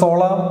तिथं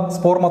 16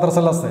 स्पोर मदर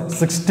सेल असते,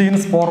 16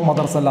 स्पोर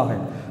मदर सेल आहे,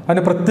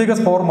 आणि प्रत्येक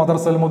स्पोर मदर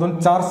सेलमधून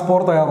 4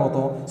 स्पोर तयार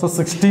होतो. सो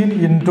 16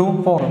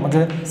 × 4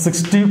 म्हणजे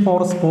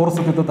 64 स्पोर्स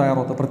तिथं तयार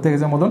होतं प्रत्येक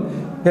ह्याच्यामधून.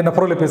 हे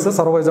नेफ्रोलेपिस,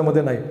 सर्व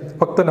ह्याच्यामध्ये नाही,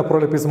 फक्त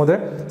नेफ्रोलेपिसमध्ये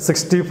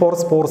 64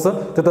 स्पोर्स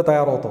तिथं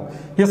तयार होतो.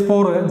 हे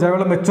स्पोर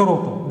ज्यावेळेला मॅच्युअर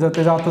होतो, जर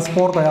त्याच्या आता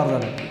स्पोर तयार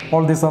झाले,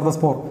 all this R the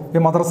spore. हे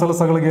मदर सेल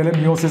सगळे गेले,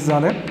 मिओसिस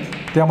झाले,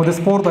 त्यामध्ये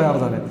स्पोर तयार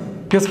झाले.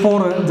 हे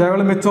स्पोर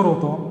ज्यावेळेला मॅच्युअर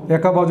होतो,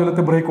 एका बाजूला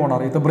ते ब्रेक होणार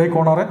आहे, इथं ब्रेक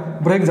होणार आहे,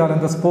 ब्रेक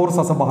झाल्यानंतर स्पोर्स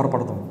असं बाहेर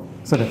पडतो.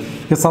 सर,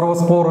 हे सर्व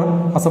स्पोर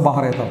असं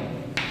बाहेर येतात.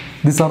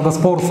 दिस आर द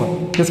स्पोर्स.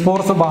 हे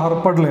स्पोर्स बाहेर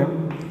पडले,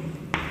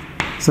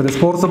 सर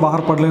स्पोर्स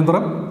बाहेर पडल्यानंतर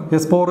हे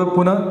स्पोर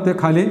पुन्हा ते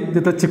खाली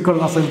तिथं चिखल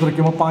असेल तर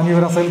किंवा पाणी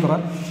वगैरे असेल तर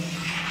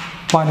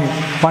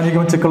पाणी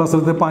किंवा चिखल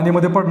असेल तर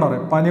पाणीमध्ये पडणार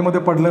आहे.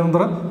 पाणीमध्ये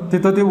पडल्यानंतर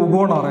तिथं ते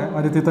उगवणार आहे,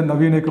 आणि तिथं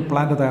नवीन एक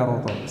प्लांट तयार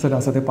होतो. सर,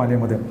 असं ते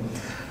पाणीमध्ये.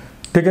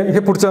 ठीक आहे, हे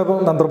पुढच्या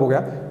नंतर बघूया.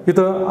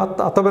 इथं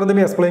आतापर्यंत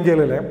मी एक्सप्लेन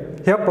केलेलं आहे.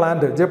 ह्या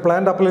प्लांट, जे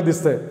प्लांट आपल्याला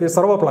दिसतंय हे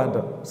सर्व प्लांट,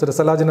 सर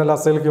सेलाजिनल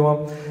असेल किंवा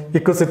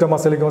इकोसिस्टम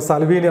असेल किंवा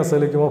साल्विनी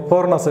असेल किंवा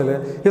फर्न असेल,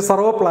 हे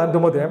सर्व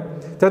प्लांटमध्ये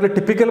त्यात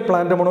टिपिकल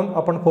प्लांट म्हणून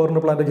आपण फर्न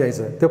प्लांट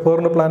घ्यायचं आहे. ते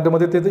फर्न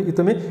प्लांटमध्ये ते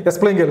इथं मी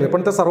एक्सप्लेन केलेलं आहे,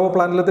 पण त्या सर्व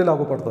प्लांटला ते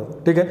लागू पडतात.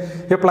 ठीक आहे,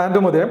 हे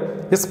प्लांटमध्ये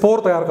हे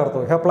स्पोर तयार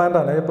करतो. ह्या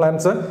प्लांटाने, हे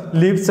प्लांटचं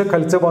लीव्हच्या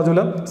खालच्या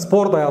बाजूला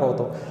स्पोर तयार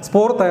होतो.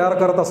 स्पोर तयार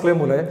करत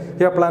असल्यामुळे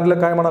या प्लांटला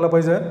काय म्हणायला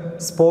पाहिजे,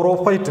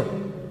 स्पोरोफाइट.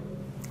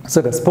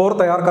 सर, स्पोर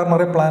तयार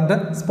करणारे plant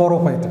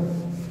sporophyte.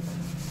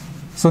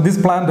 So this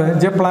plant,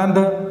 जे प्लांट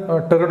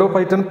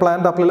टेरिडोफाइटन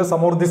प्लांट आपल्याला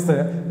समोर दिसते,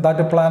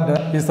 that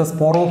plant is the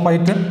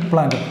sporophyte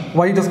plant.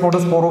 White spot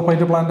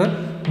sporophyte plant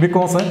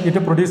because it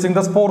producing the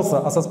spores.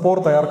 असं स्पोर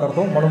तयार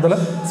करतो म्हणून त्याला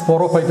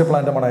स्पोरोफाइट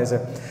प्लांट म्हणायचे.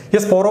 हे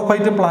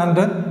स्पोरोफाइट प्लांट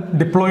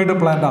डिप्लॉइड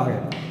प्लांट आहे.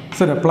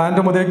 सर,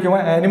 प्लांटमध्ये किंवा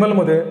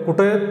ॲनिमलमध्ये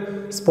कुठे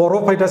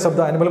स्पोरोफाइट हा शब्द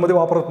ॲनिमलमध्ये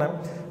वापरत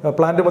नाही.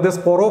 प्लांटमध्ये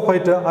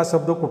स्पोरोफाइट हा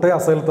शब्द कुठे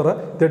असेल तर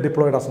ते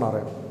डिप्लॉइड असणार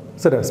आहे.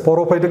 सर,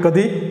 स्पोरोफाइट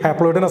कधी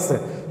हॅप्लॉइड नसते.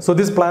 So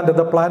this plant,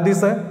 the plant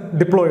is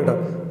diploid.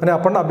 आणि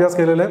आपण अभ्यास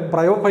केलेले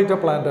ब्रायोफाइट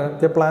प्लांट,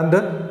 ते प्लांट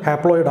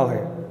हॅप्लॉइड आहे,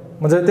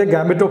 म्हणजे ते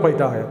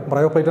गॅमिटोफाइट आहे.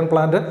 ब्रायोफाइटन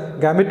प्लांट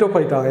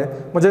गॅमिटोफाइट आहे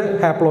म्हणजे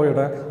हॅप्लॉइड.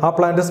 हा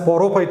प्लांट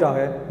स्पोरोफाइट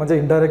आहे म्हणजे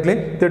इनडायरेक्टली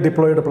ते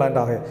डिप्लॉइड प्लांट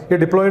आहे. हे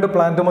डिप्लॉइड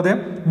प्लांटमध्ये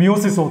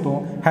मिओसिस होतो,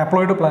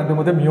 हॅप्लॉइड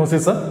प्लांटमध्ये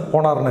मिओसिस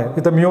होणार नाही.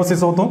 इथं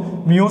मिओसिस होतो,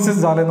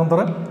 मिओसिस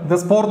झाल्यानंतर इथं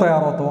स्पोर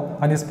तयार होतो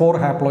आणि स्पोर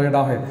हॅप्लॉइड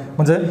आहे.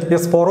 म्हणजे हे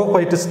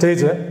स्पोरोफाइट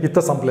स्टेज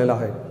इथं संपलेलं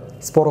आहे.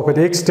 स्पोरोफाइट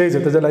एक स्टेज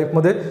आहे, त्याच्या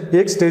लाईफमध्ये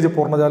एक स्टेज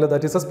पूर्ण झालं,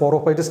 that is a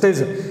sporophyte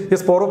stage. हे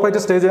स्पोरोफाइट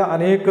स्टेज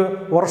अनेक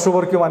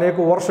वर्षभर किंवा अनेक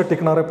वर्ष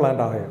टिकणारे प्लांट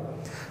आहे.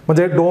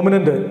 म्हणजे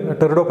dominant,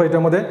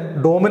 टेरिडोफाइटामध्ये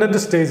dominant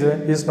stage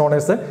is known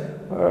as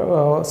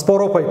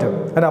sporophyte.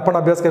 आणि आपण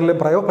अभ्यास केलेले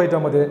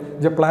ब्रायोफाइटामध्ये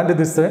जे प्लांट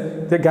दिसते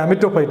ते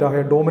गॅमिटोफाइट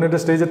आहे. डोमिनंट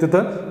स्टेज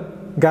तिथं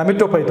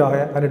गॅमेटोफाईट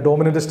आहे आणि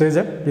डोमिनंट स्टेज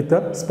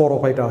इथं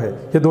स्पोरोफाईट आहे.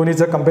 हे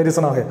दोन्हीचं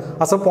कंपॅरिझन आहे.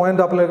 असं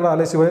पॉईंट आपल्याकडे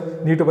आल्याशिवाय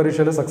नीट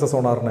परीक्षेला सक्सेस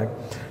होणार नाही.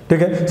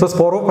 ठीक आहे. सो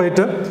स्पोरोफाईट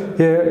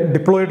हे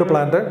डिप्लॉइड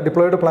प्लांट आहे.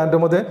 डिप्लॉइड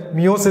प्लांटमध्ये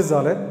मिओसिस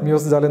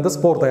झाल्यानंतर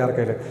स्पोर तयार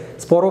केले.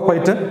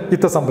 स्पोरोफाईट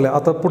इथं संपले.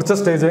 आता पुढचं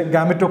स्टेज आहे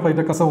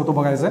गॅमेटोफाईट. कसं होतं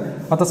बघायचं आहे.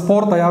 आता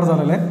स्पोर तयार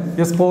झालेलं आहे.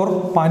 हे स्पोर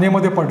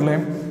पाण्यामध्ये पडले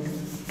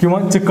किंवा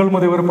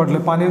चिखलमध्ये वगैरे पडले.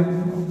 पाणी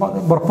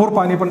भरपूर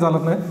पाणी पण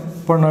चालत नाही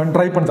पण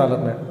ड्राय पण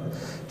चालत नाही.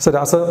 सर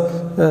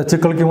असं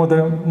चिखल किंवा ते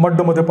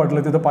मड्डमध्ये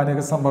पडलं तिथं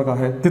पाण्याचा संपर्क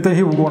आहे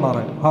तिथेही उगवणार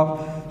आहे.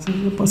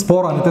 हा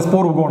स्पोर आहे ते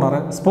स्पोर उगवणार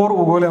आहे. स्पोर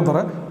उगवल्यानंतर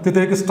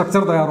तिथे एक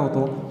स्ट्रक्चर तयार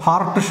होतो.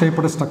 हार्ट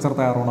शेप्ड स्ट्रक्चर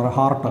तयार होणार आहे.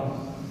 हार्ट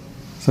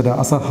सर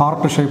असं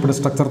हार्ट शेप्ड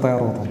स्ट्रक्चर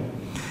तयार होतं.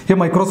 हे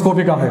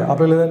मायक्रोस्कोपिक आहे.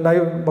 आपल्याला नाही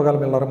बघायला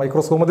मिळणार.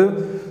 मायक्रोस्कोपमध्ये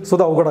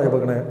सुद्धा अवघड आहे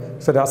बघणे.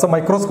 सर असं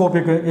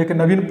मायक्रोस्कोपिक एक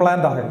नवीन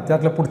प्लांट आहे.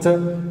 त्यातलं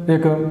पुढचं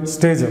एक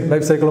स्टेज आहे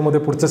लाईफ सायकलमध्ये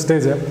पुढचं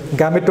स्टेज आहे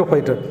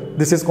गॅमेटोफाईट.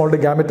 दिस इज कॉल्ड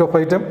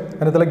गॅमेटोफाईट.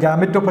 आणि त्याला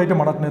गॅमेटोफाईट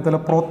म्हणत नाही, त्याला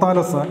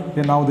प्रोथालस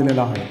हे नाव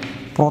दिलेलं आहे.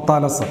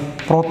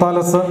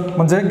 प्रोथालस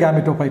म्हणजे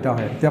गॅमेटोफाईट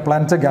आहे. त्या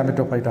प्लांटचं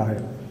गॅमेटोफाईट आहे.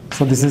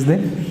 So this is the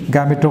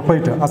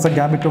गॅमेटोफाईट. असं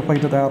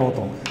गॅमेटोफाईट तयार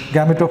होतो.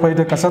 गॅमेटोफाईट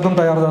कशातून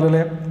तयार झालेलं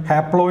आहे?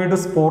 हॅप्लॉइड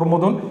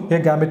स्पोरमधून हे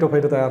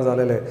गॅमेटोफाईट तयार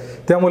झालेलं आहे.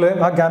 त्यामुळे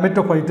हा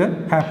गॅमेटोफाईट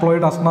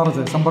हॅप्लॉइड असणारच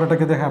आहे.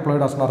 100% ते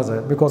हॅप्लॉइड असणारच आहे.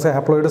 बिकॉज हे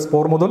हॅप्लॉइड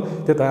स्पोरमधून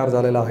ते तयार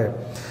झालेलं आहे.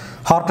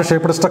 हार्ट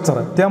शेप्ड स्ट्रक्चर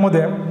आहे.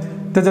 त्यामध्ये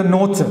त्याचं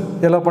नोच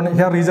याला पण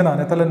ह्या रिजन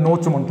आहे त्याला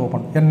नोच म्हणतो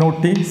आपण.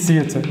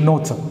 NOTCH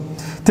नोच.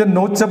 त्या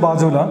नोचच्या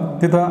बाजूला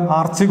तिथं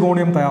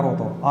आर्चिगोनियम तयार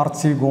होतो.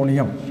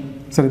 Archegonium.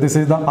 Sorry this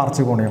is the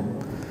archegonium.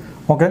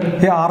 Okay.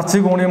 हे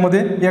आर्चिगोनियममध्ये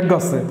एग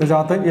असते. त्याच्या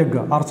आत एग.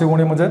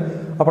 आर्चिगोनियम म्हणजे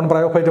आपण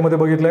ब्रायोफाईटमध्ये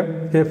बघितले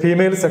हे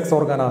फिमेल सेक्स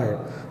ऑर्गन आहे.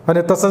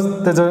 आणि तसंच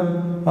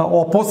त्याचं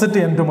ऑपोजिट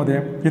एंडमध्ये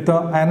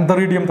इथं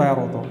अँथरिडियम तयार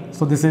होतो.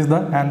 So this is the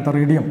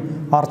अँथरिडियम.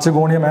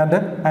 Archegonium and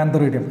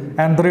अँथरिडियम.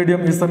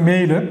 अँथरिडियम is the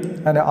mail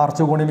आणि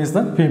archegonium is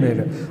the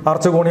female.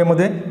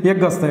 आर्चिगोनियममध्ये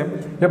egg असते.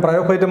 हे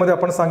ब्रायोफाईटमध्ये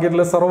आपण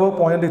सांगितलं सर्व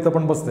पॉईंट इथं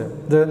पण बसते.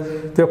 जे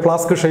ते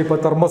फ्लास्क शेप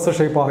थर्मस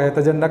शेप आहे.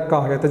 त्याचे नक्क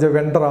आहे. त्याचे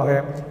वेंटर आहे.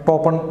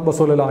 टॉपन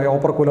बसवलेलं आहे.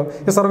 ऑपरकुलम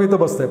हे सर्व इथं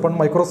बसते. पण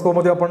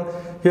मायक्रोस्कोपमध्ये आपण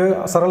हे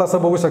सरळ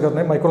असं बघू शकत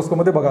नाही.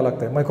 मायक्रोस्कोपमध्ये बघायला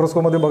लागते.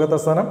 मायक्रोस्कोपमध्ये बघत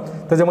असताना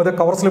त्याच्यामध्ये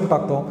कव्हर स्लिप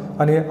टाकतो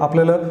आणि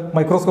आपल्याला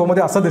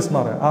मायक्रोस्कोपमध्ये असं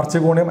दिसणार आहे.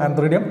 आर्चिगोनियम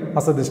अँथरिडियम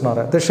असं दिसणार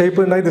आहे. ते शेप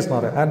नाही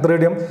दिसणार आहे.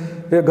 अँथरिडियम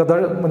हे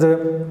गदळ म्हणजे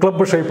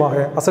क्लब शेप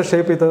आहे. असं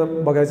शेप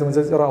इथं बघायचं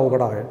म्हणजे जरा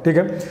अवघड आहे. ठीक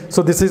आहे.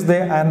 So this is the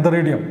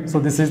अँथरिडियम. So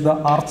this is the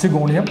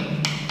archegonium.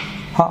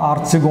 हा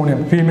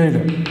आर्चिगोनियम फिमेल.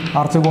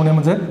 आर्चिगोनियम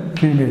म्हणजे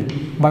फिमेल.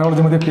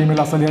 बायोलॉजीमध्ये फिमेल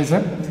असं लिहायचं.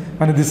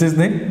 आणि दिस इज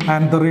द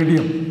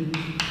अँथरिडियम.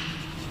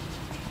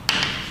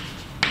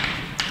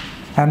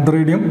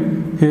 अँथरिडियम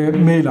हे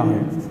मेल आहे.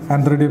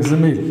 अँथरिडियम इज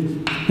मेल.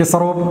 हे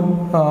सर्व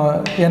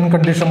एन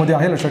कंडिशनमध्ये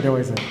आहे. लक्षात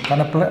ठेवायचं आहे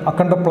कारण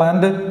अखंड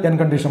प्लांट एन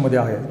कंडिशनमध्ये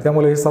आहे.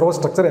 त्यामुळे हे सर्व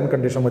स्ट्रक्चर एन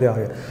कंडिशनमध्ये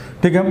आहे.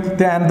 ठीक आहे.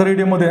 त्या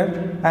अँथरिडियममध्ये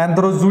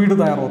अँथ्रोझुइड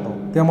तयार होतो.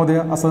 त्यामध्ये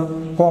असं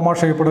कॉमा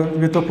शेप्ड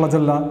विथ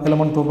फ्लॅजेल्ला याला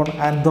म्हणतो पण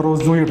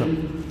अँथ्रोझुइड.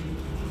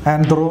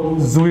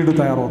 अँथ्रोझुइड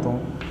तयार होतो.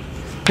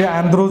 ते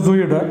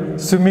अँथ्रोझुइड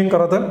स्विमिंग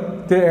करत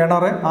ते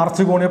येणार आहे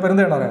आर्चिगोनियापर्यंत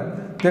येणार आहे.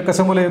 ते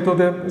कशामुळे येतो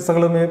ते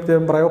सगळं मी ते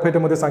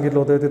ब्रायोफाईटमध्ये सांगितलं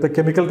होतं. तिथे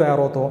केमिकल तयार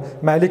होतो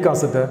मॅलिक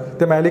ॲसिड.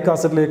 ते मॅलिक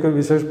ॲसिडला एक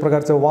विशेष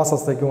प्रकारचं वास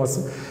असतं किंवा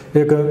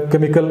एक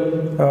केमिकल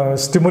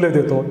स्टिम्युलेट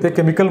देतो. ते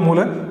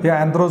केमिकलमुळे हे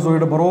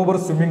अँथ्रोझोइड बरोबर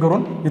स्विमिंग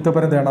करून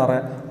इथंपर्यंत येणार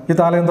आहे.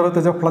 इथं आल्यानंतर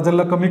त्याच्या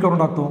फ्लॅजेल्ला कमी करून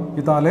टाकतो.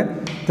 इथं आले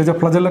त्याच्या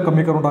फ्लॅजेल्ला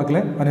कमी करून टाकले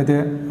आणि ते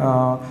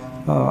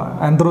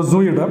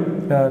अँथ्रोझोइड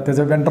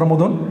त्याच्या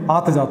वेंटरमधून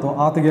आत जातो.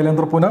 आत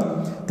गेल्यानंतर पुन्हा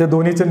ते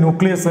दोन्हीचे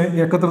न्यूक्लियस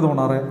एकत्रित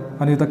होणार आहे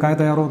आणि इथं काय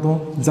तयार होतो?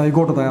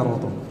 जायगोट तयार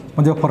होतो.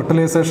 म्हणजे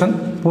फर्टिलायझेशन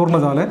पूर्ण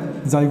झालं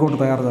आहे. जायगोट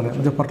तयार झालं आहे.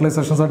 म्हणजे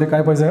फर्टिलायझेशनसाठी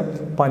काय पाहिजे?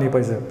 पाणी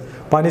पाहिजे.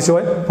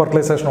 पाणीशिवाय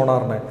फर्टिलायझेशन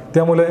होणार नाही.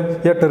 त्यामुळे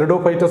या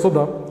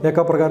टेरिडोफाईटसुद्धा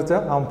एका प्रकारच्या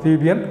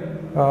आम्फिबियन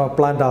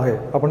प्लांट आहे.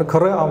 आपण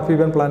खरं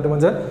आम्फिबियन प्लांट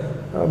म्हणजे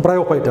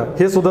ब्रायोफाईटा.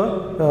 हे सुद्धा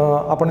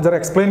आपण जर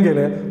एक्सप्लेन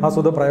केले हा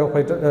सुद्धा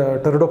ब्रायोफाईटा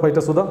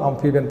टेरिडोफाईटासुद्धा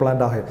आम्फिबियन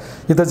प्लांट आहे.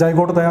 इथं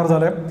जायगोट तयार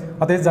झालं आहे.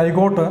 आता हे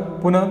जायगोट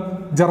पुन्हा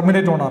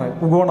जर्मिनेट होणार आहे,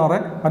 उगवणार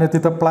आहे आणि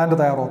तिथं प्लांट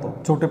तयार होतो.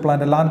 छोटे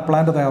प्लांट लहान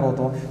प्लांट तयार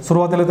होतो.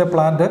 सुरुवातीला ते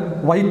प्लांट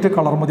व्हाईट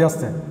कलरमध्ये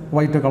असते.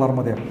 व्हाईट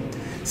कलरमध्ये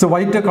सो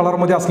व्हाईट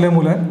कलरमध्ये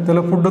असल्यामुळे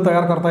त्याला फूड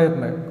तयार करता येत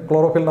नाही.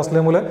 क्लोरोफिल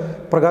नसल्यामुळे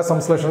प्रकाश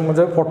संश्लेषण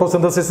म्हणजे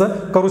फोटोसिंथेसिस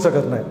करू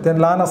शकत नाही. ते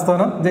लहान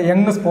असताना जे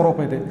यंग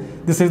स्पोरोफाईट आहे.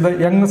 दिस इज द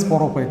यंग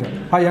स्पोरोफाईट.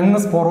 हा young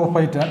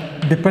स्पोरोफाईट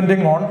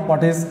depending on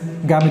what is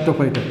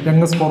गॅमेटोफाईट.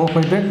 Young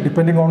स्पोरोफाईट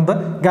depending on the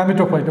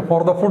गॅमेटोफाईट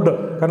for the food.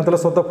 कारण त्याला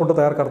स्वतः फूड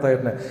तयार करता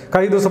येत नाही.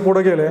 काही दिवस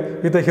पुढे गेले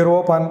इथे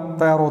हिरवं पान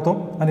तयार होतो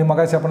आणि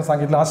मगाशी आपण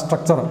सांगितलं हा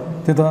स्ट्रक्चर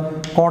तिथं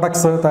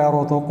कॉडक्स तयार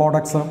होतो.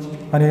 कॉडक्स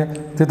आणि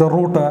तिथं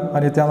रूट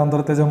आणि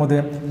त्यानंतर त्याच्यामध्ये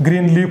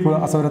ग्रीन लीफ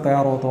असं वगैरे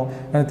तयार होतो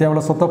आणि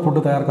त्यावेळेला स्वतः फूड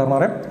तयार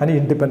करणार आहे आणि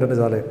इंडिपेंडंट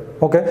झाले.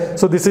 Okay.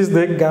 So this is the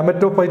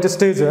गॅमेटोफाईट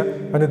stage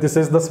आणि दिस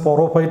इज द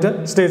स्पोरोफाईट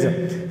स्टेज.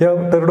 या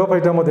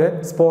टेरिडोफाईटामध्ये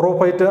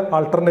स्पोरोफाईट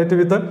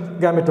अल्टरनेटिव्ह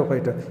विथ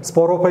गॅमेटोफाईट.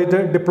 स्पोरोफाईट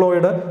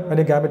डिप्लॉइड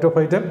आणि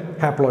गॅमेटोफाईट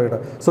haploid.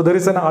 So there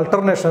is an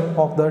alternation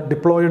of the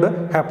diploid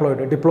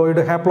haploid. Diploid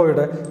haploid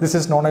this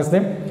is known as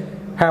the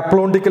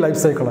हॅप्लोंडिक life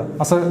cycle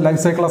असं life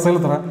cycle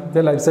असेल तर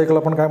ते life cycle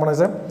आपण काय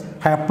म्हणायचं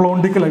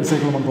हॅप्लोंडिक लाईफ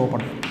सायकल म्हणतो आपण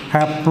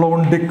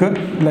हॅप्लोंडिक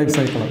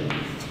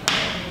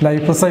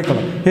लाईफ सायकल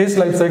हेच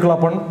लाईफ सायकल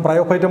आपण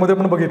ब्रायोफायटामध्ये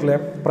पण बघितलं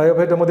आहे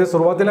ब्रायोफायटामध्ये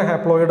सुरुवातीला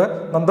हॅप्लॉइड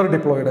नंतर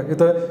डिप्लॉइड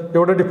इथं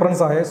एवढं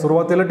डिफरन्स आहे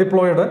सुरुवातीला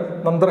डिप्लॉइड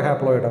नंतर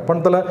हॅप्लॉइड पण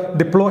त्याला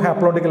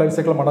हॅप्लोंडिक लाईफ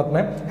सायकल म्हणत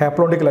नाही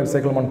हॅप्लोंडिक लाईफ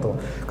सायकल म्हणतो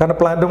कारण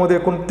प्लांटमध्ये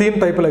एकूण 3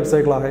 टाईप लाईफ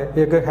सायकल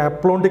आहे एक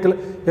हॅप्लोंडिक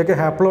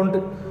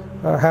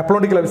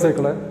लाईफ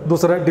सायकल आहे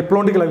दुसरं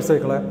डिप्लोंडिक लाईफ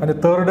सायकल आहे आणि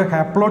थर्ड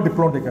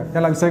हॅप्लोडिप्लोंडिक आहे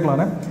या लाईफ सायकल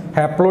आहे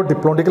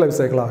हॅप्लोडिप्लोंडिक लाईफ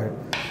सायकल आहे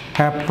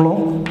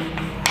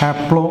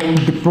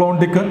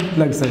हॅप्लोडिप्लोंडिक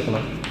लाईफ सायकल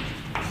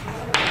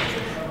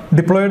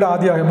डिप्लॉइड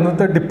आधी आहे म्हणून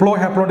ते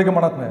हॅप्लोंडिक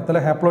म्हणत नाही त्याला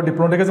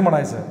हॅप्लोडिप्लोंडिकच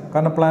म्हणायचं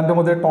कारण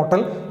प्लांटमध्ये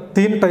टोटल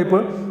 3 टाईप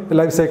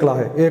लाईफ सायकल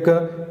आहे एक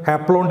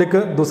हॅप्लोंडिक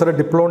दुसरं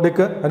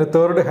डिप्लोंडिक आणि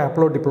थर्ड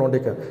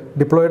हॅप्लोडिप्लोंडिक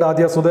डिप्लॉइड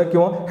आधी असू दे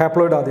किंवा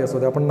हॅप्लॉइड आधी असू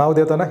दे आपण नाव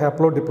देताना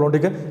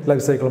हॅप्लोडिप्लोंडिक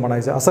लाईफ सायकल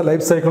म्हणायचं असं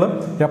लाईफ सायकल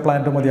या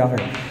प्लांटमध्ये आहे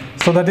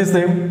so that is the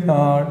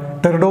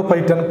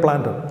टेरिडोफायटन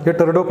plant हे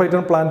टेरिडोफायटन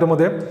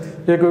प्लांटमध्ये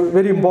एक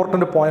व्हेरी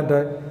इम्पॉर्टंट पॉईंट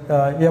आहे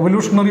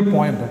एव्होल्युशनरी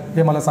पॉईंट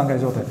हे मला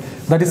सांगायचं होतं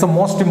that is a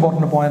most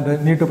important point आहे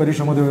नीट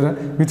परीक्षेमध्ये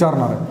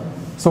विचारणार आहे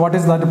so what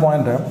is that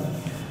point आहे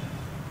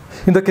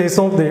in the case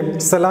of the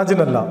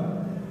Selaginella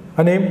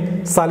आणि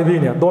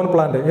साल्व्हिनिया 2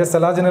 प्लांट आहे हे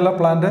सेलाजिनेला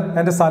प्लांट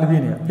अँड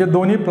साल्व्हिनिया हे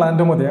दोन्ही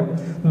प्लांटमध्ये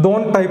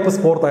 2 टाईप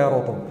स्पोर तयार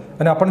होतो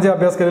आणि आपण जे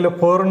अभ्यास केलेले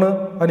फर्न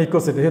आणि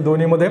इकोसिटी हे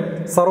दोन्हीमध्ये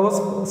सर्व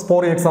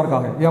स्पोर एकसारखा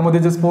आहे यामध्ये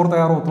जे स्पोर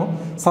तयार होतो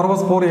सर्व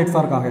स्पोर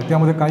एकसारखा आहे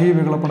त्यामध्ये काही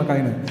वेगळं पण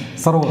काही नाही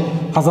सर्व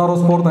हजारो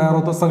स्पोर तयार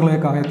होतो सगळं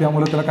एक आहे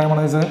त्यामुळे त्याला काय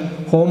म्हणायचं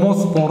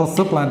होमोस्पोरस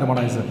प्लांट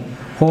म्हणायचं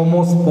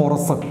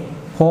होमोस्पोरस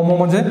होमो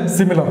म्हणजे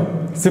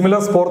सिमिलर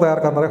स्पोर तयार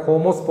करणारे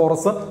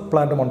होमोस्पोरस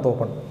प्लांट म्हणतो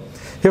आपण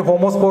हे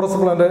होमोस्पोरस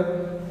प्लांट आहे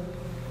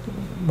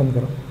बंद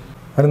करा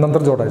आणि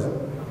नंतर जोडायचं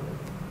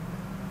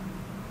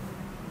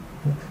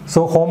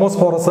सो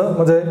होमोस्पोरस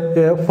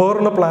म्हणजे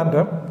फर्न प्लांट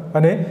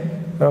आणि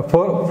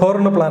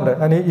फर्न प्लांट आहे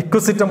आणि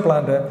इकोसिस्टम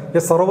प्लांट आहे हे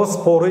सर्व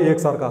स्पोर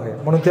एकसारखं आहे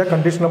म्हणून त्या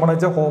कंडिशनला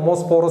म्हणायचं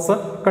होमोस्पोरस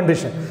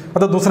कंडिशन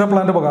आता दुसरा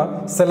प्लांट बघा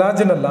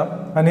सेलाजिनेला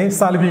आणि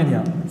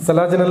साल्व्हिनिया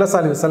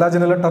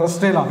सेलाजिनेला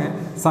टेरेस्ट्रियल आहे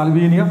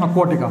साल्व्हिनिया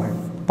अक्वाटिक आहे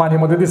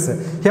पाणीमध्ये दिसते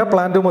ह्या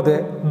प्लांटमध्ये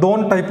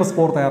 2 टाईप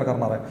स्पोर तयार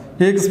करणार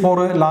आहे एक स्पोर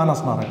लहान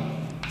असणार आहे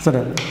सर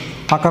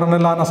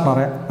आकाराने लहान असणार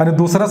आहे आणि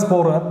दुसरा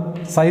स्पोर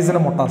साईजने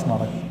मोठा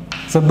असणार आहे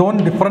सो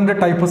 2 डिफरंट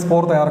टाईप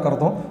स्पोर तयार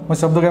करतो मग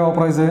शब्द काय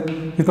वापरायचे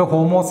इथं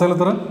होमो असेल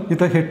तर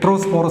इथं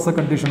हेट्रोस्पोरस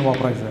कंडिशन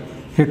वापरायचं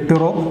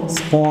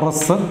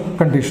heterosporous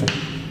condition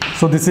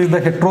so this is the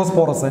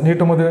heterosporous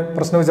नीटमध्ये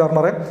प्रश्न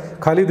विचारणार आहे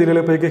खाली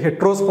दिलेल्यापैकी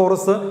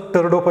हेट्रोस्पोरस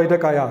टेरिडोफाइटा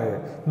काय आहे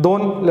 2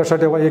 लक्षात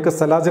ठेवा एक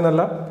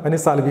सेलाजिनेला आणि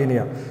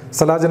साल्व्हिनिया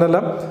सेलाजिनेला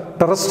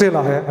टेरेस्ट्रियल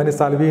आहे आणि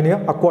साल्व्हिनिया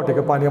अक्वाटिक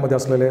पाण्यामध्ये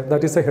असलेले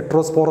that is a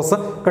heterosporous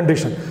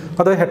condition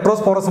आता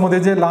हेट्रोस्पोरसमध्ये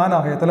जे लहान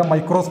आहे त्याला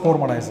मायक्रोस्पोर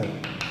म्हणायचं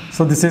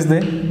so this is the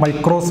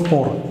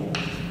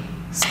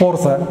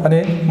spores आहे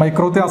आणि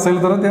मायक्रो ते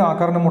असेल तर ते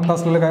आकाराने मोठा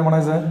असलेलं काय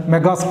म्हणायचं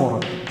megaspore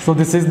so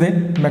this is the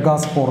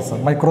megaspores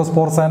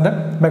मायक्रोस्पोर्स and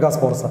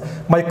megaspores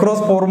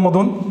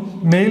मायक्रोस्पोरमधून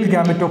mail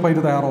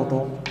गॅमेटोफाइट तयार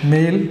होतो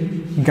मेल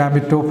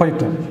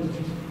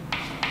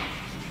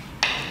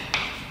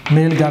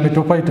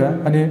गॅमेटोफाइट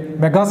आणि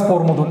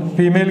मेगास्पोरमधून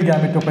फिमेल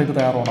गॅमेटोफाइट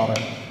तयार होणार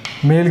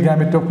आहे मेल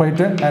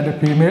गॅमेटोफाइट अँड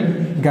फिमेल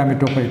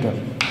गॅमेटोफाइट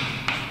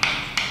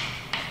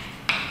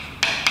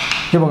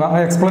हे बघा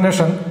हा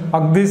एक्सप्लेनेशन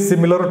अगदी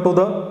similar to the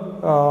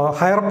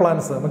higher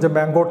plants म्हणजे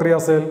मँगो ट्री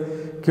असेल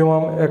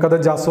किंवा एखादा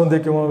जास्वंदी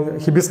किंवा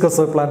हिबिस्कस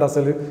प्लांट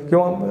असेल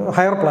किंवा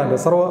हायर प्लांट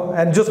सर्व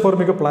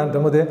अँजिओस्पर्मिक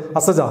प्लांटमध्ये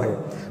असंच आहे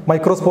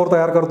मायक्रोस्पोर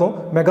तयार करतो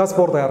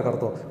मेगास्पोर तयार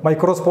करतो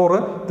मायक्रोस्पोर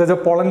त्याचे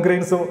पॉलन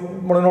ग्रेन्स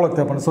म्हणून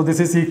ओळखते आपण so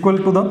this is equal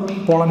to the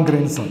pollen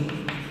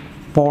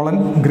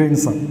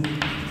grains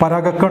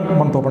परागकण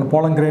म्हणतो आपण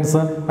पॉलन ग्रेन्स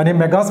आणि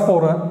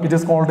megaspore it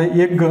is called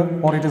egg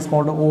और it is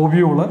called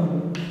ovule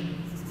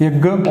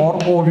egg और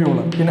ovule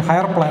in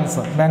higher plants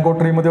mango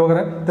ट्रीमध्ये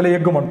वगैरे त्याला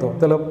एग म्हणतो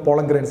त्याला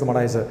पॉलन ग्रेन्स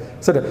म्हणायचं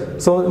sir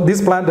so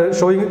this plant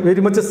showing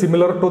very much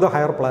similar to the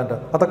higher plant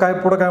आता काय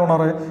पुढे काय होणार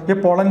आहे हे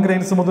पॉलन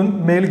ग्रेन्समधून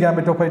मेल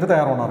गॅमेटोफाइट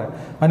तयार होणार आहे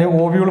आणि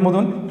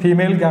ओव्ह्यूलमधून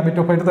फिमेल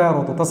गॅमेटोफाइट तयार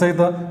होतो तसं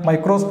इथं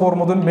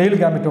मायक्रोस्पोरमधून मेल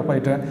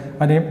गॅमेटोफाइट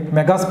आणि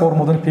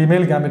मेगास्पोरमधून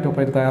फिमेल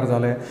गॅमेटोफाइट तयार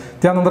झालं आहे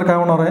त्यानंतर काय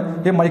होणार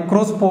आहे हे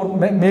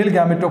मायक्रोस्पोर मेल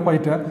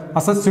गॅमेटोफाइट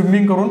असं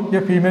स्विमिंग करून हे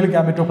फिमेल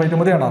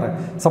गॅमेटोफाइटमध्ये येणार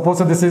आहे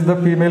suppose this is the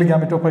female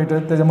गॅमेटोफाइट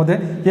त्याच्यामध्ये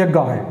एग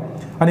आहे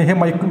आणि हे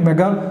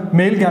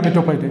मेल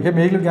गॅमेटोफाइट हे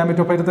मेल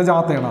गॅमेटोफाइट त्याच्या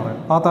आत येणार आहे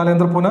आत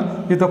आल्यानंतर पुन्हा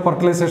इथं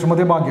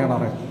फर्टिलायझेशनमध्ये भाग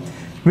घेणार आहे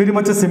very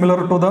much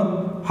similar to the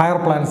higher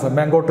plants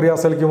mango tree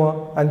असेल किंवा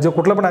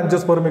कुठलं पण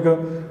अँजिओस्पर्मिक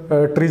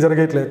ट्री जर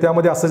घेतले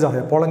त्यामध्ये असंच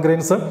आहे pollen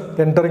grains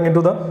entering in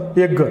to the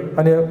egg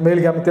आणि मेल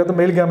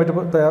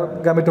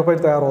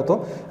गॅमेटोफाइट तयार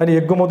होतो आणि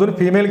एगमधून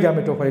फिमेल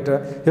गॅमेटोफाइट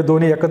हे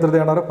दोन्ही एकत्र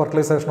येणार आहे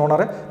फर्टिलायझेशन होणार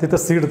आहे तिथं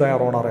सीड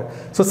तयार होणार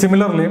आहे सो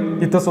सिमिलरली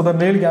इथं सुद्धा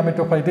mail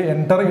गॅमेटोफाइट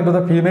enter in to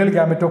the female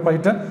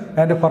गॅमेटोफाइट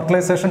and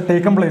fertilisation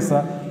taken place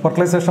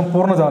fertilisation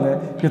पूर्ण झालं आहे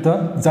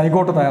तिथं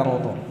जायगोट तयार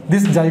होतो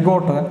दिस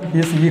zygote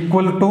is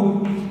equal to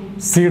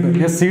seed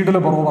हे सीडला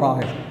बरोबर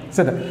आहे.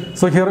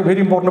 So here a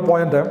very important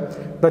point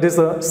that is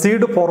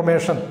seed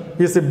formation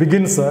is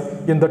begins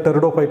in the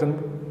pteridophyton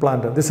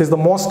plant. This is the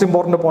most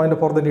important point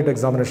for the NEET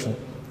examination.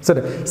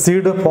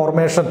 Seed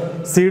formation,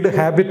 seed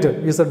habit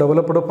is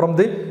developed from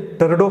the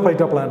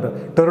pteridophyta plant.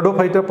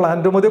 Pteridophyta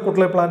plant मध्ये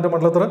कुठले plant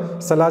म्हटलं तर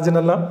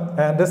सॅलाजिनेला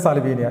and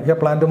Salvinia या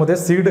plant मध्ये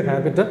seed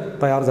habit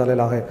तयार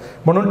झालेला आहे.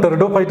 म्हणून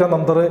टेरिडोफाइटा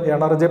नंतर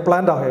येणारे जे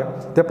प्लांट आहे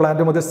त्या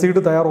प्लांट मध्ये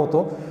सीड तयार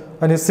होतो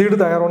आणि सीड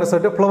तयार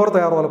होण्यासाठी फ्लवर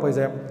तयार व्हायला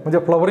पाहिजे. म्हणजे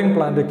फ्लवरिंग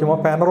प्लांट किंवा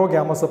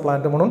पॅनरोगॅमस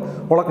प्लांट म्हणून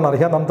ओळखणार.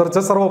 ह्या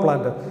नंतरचे सर्व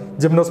प्लांट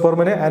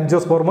जिम्नोस्पर्म आणि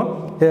अँजिओस्पर्म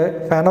हे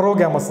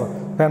पॅनरोगॅमस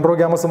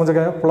म्हणजे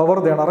काय फ्लवर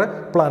देणारे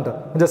प्लांट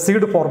म्हणजे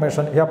सीड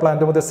फॉर्मेशन या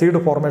प्लांटमध्ये सीड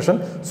फॉर्मेशन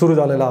सुरू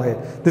झालेलं आहे.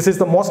 दिस is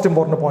the most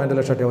important point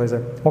लक्षात ठेवायचं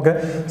आहे. Okay,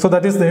 so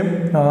that is the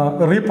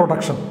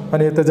reproduction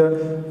आणि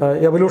त्याचं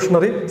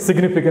एव्होल्युशनरी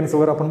सिग्निफिकन्स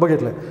वगैरे आपण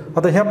बघितलंय.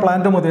 आता ह्या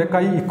प्लांटमध्ये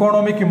काही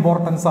इकॉनॉमिक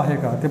इम्पॉर्टन्स आहे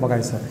का ते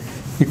बघायचं आहे.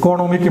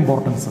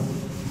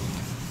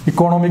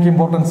 इकॉनॉमिक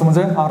इम्पॉर्टन्स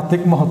म्हणजे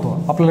आर्थिक महत्त्व,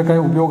 आपल्याला काय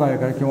उपयोग आहे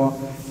का किंवा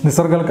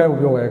निसर्गाला काय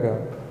उपयोग आहे का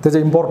त्याचे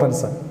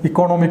इम्पॉर्टन्स आहे.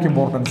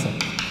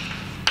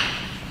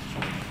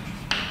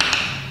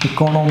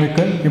 इकॉनॉमिक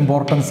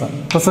इम्पॉर्टन्स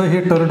तसं हे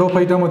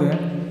टेरिडोफाइटामध्ये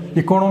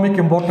इकॉनॉमिक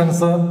इम्पॉर्टन्स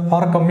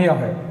फार कमी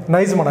आहे,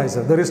 नाहीच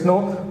म्हणायचं. There is no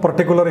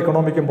particular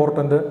economic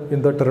important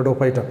in the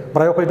pteridophyta.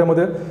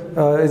 ब्रायोफाइटामध्ये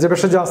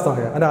याच्यापेक्षा जास्त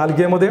आहे आणि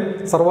आल्गेमध्ये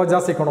सर्वात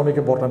जास्त इकॉनॉमिक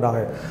इम्पॉर्टंट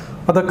आहे.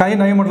 आता काही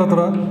नाही म्हटलं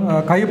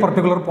तर काही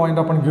पर्टिक्युलर पॉईंट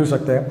आपण घेऊ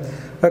शकते.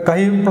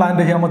 काही प्लांट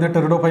ह्यामध्ये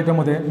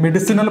टेरिडोफाइटामध्ये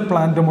मेडिसिनल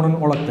प्लांट म्हणून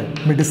ओळखते.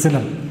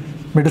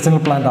 मेडिसिनल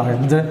प्लांट आहे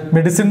म्हणजे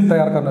मेडिसिन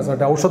तयार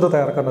करण्यासाठी, औषधं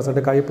तयार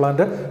करण्यासाठी काही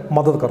प्लांट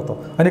मदत करतो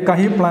आणि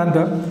काही प्लांट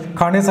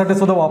खाण्यासाठी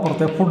सुद्धा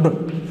वापरते,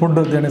 फूड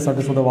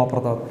देण्यासाठी सुद्धा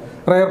वापरतात.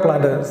 रेअर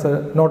प्लांट आहे,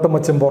 नॉट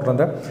मच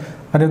इम्पॉर्टंट आहे.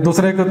 आणि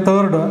दुसरं एक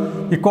थर्ड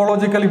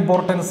इकॉलॉजिकल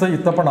इम्पॉर्टन्स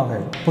इथं पण आहे.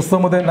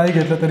 पुस्तकामध्ये नाही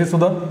घेतलं तरी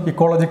सुद्धा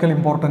इकॉलॉजिकल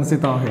इम्पॉर्टन्स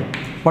इथं आहे.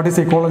 व्हॉट इज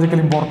इकॉलॉजिकल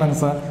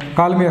इम्पॉर्टन्स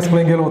काल मी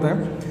एक्सप्लेन केलं होतं.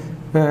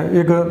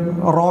 एक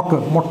रॉक,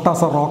 मोठा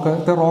असा रॉक,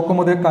 त्या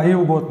रॉकमध्ये काही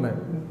उगवत नाही,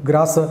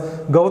 ग्रास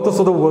गवत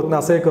सुद्धा उगवत नाही,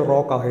 असं एक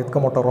रॉक आहे,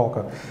 इतकं मोठं रॉक.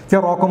 त्या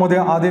रॉकमध्ये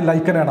आधी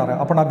लायकन येणार आहे.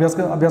 आपण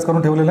अभ्यास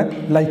करून ठेवलेलं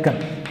आहे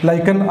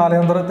लायकन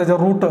आल्यानंतर त्याच्या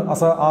रूट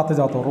असं आत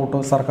जातो, रूट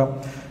सारखं.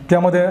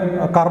 त्यामध्ये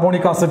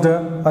कार्बोनिक ॲसिड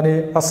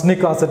आणि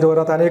अस्निक ॲसिड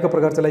वगैरे अनेक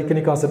प्रकारचे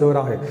लायकनिक ॲसिड वगैरे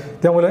आहे.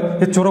 त्यामुळे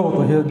हे चुरं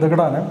होतं. हे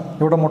दगड आहे,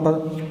 एवढं मोठं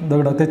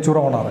दगड ते चुरं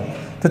होणार आहे.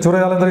 ते चुरं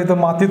झाल्यानंतर इथं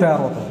माती तयार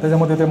होतं,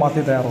 त्याच्यामध्ये ते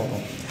माती तयार होतं.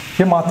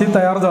 हे माती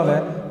तयार झालं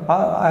आहे,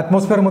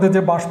 ॲटमॉस्फिअरमध्ये जे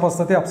बाष्प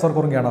असतं ते ऑब्झर्व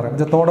करून घेणार आहे.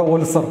 म्हणजे थोडं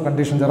ओलसर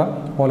कंडिशन, जरा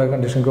ओल्या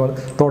कंडिशन किंवा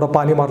थोडं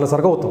पाणी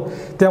मारल्यासारखं होतं.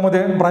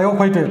 त्यामध्ये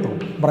ब्रायोफाइटा येतो.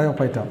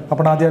 ब्रायोफाइटा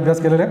आपण आधी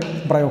अभ्यास केलेले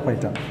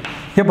ब्रायोफाइटा.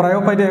 हे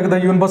ब्रायोफाइटा एकदा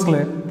येऊन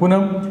बसले, पुन्हा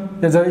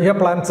या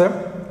प्लांटचं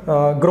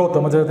ग्रोथ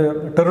म्हणजे ते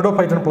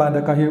टेरिडोफाइटन प्लांट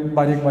काही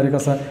बारीक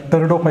असं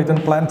टेरिडोफाइटन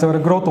प्लांटच्या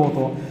वगैरे ग्रोथ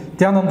होतो.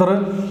 त्यानंतर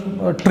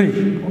ट्री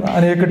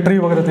आणि एक ट्री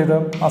वगैरे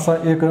तिथं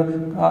असं एक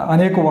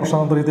अनेक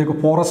वर्षानंतर इथे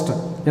एक फॉरेस्ट,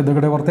 या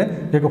दगडावरती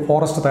एक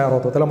फॉरेस्ट तयार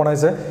होतो. त्याला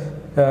म्हणायचं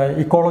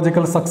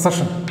इकॉलॉजिकल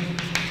सक्सेशन.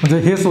 म्हणजे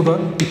हे सुद्धा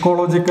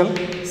इकॉलॉजिकल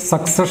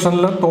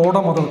सक्सेशनला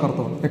थोडं मदत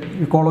करतो.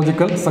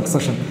 इकॉलॉजिकल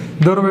सक्सेशन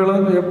दरवेळेला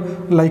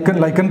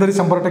लायकन तरी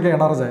 100%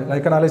 येणारच आहे.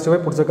 लायकन आल्याशिवाय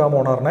पुढचं काम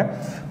होणार नाही.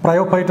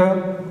 ब्रायोफाइटा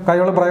काही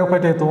वेळा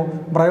ब्रायोफाइटा येतो.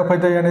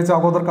 ब्रायोफाइटा येण्याच्या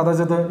अगोदर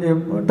कदाचित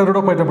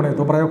टेरिडोफाइटा पण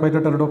येतो. ब्रायोफाइटा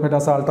टेरिडोफाइटा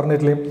असं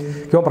अल्टरनेटली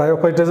किंवा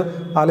ब्रायोफाइटा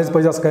आलेच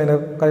पाहिजे असं काही नाही.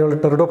 काही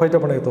वेळेला टेरिडोफाइटा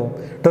पण येतो.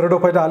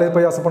 टेरिडोफाइटा आलेच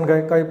पाहिजे असं पण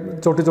काही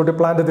छोटे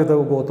प्लांट तिथं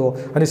उगवतो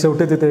आणि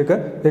शेवटी तिथे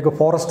एक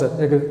फॉरेस्ट,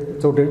 एक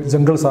छोटे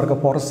जंगलसारखं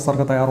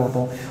फॉरेस्टसारखं तयार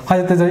होतो.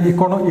 हा त्याचा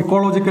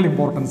इकॉलॉजिकल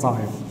इम्पॉर्टन्स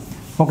आहे.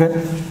 ओके,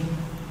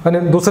 आणि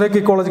दुसरं एक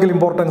इकॉलॉजिकल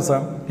इम्पॉर्टन्स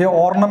हे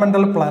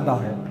ऑर्नामेंटल प्लांट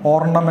आहे.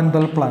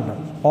 ऑर्नामेंटल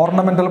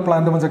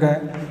प्लांट म्हणजे काय,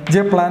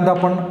 जे प्लांट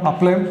आपण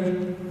आपले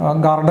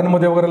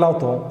गार्डनमध्ये वगैरे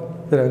लावतो,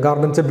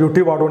 गार्डनचे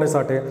ब्युटी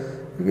वाढवण्यासाठी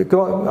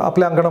किंवा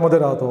आपल्या अंगणामध्ये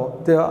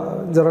राहतो, ते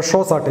जरा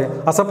शोसाठी,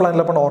 असं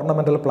प्लांटला पण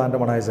ऑर्नामेंटल प्लांट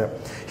म्हणायचं.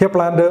 हे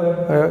प्लांट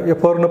हे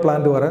फर्न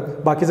प्लांटवर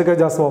बाकीचे काही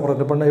जास्त वापरत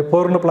नाही, पण हे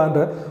फर्न प्लांट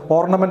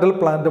ऑर्नामेंटल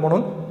प्लांट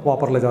म्हणून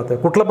वापरले जाते.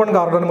 कुठलं पण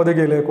गार्डनमध्ये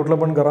गेले, कुठलं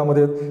पण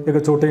घरामध्ये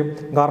एक छोटी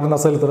गार्डन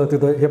असेल तर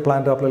तिथं हे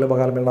प्लांट आपल्याला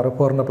बघायला मिळणार आहे,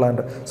 fern plant.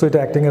 So it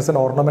acting as an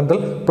ornamental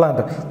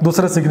plant.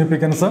 दुसरं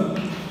सिग्निफिकन्स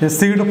हे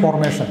seed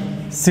formation,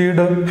 seed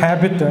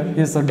habit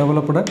is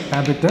developed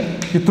habit,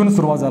 इथून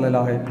सुरुवात झालेला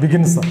आहे.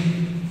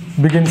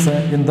 Begins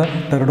in the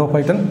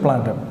टेरिडोफाइटन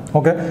plant.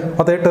 Okay,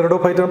 आता हे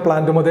टेरिडोफाइटन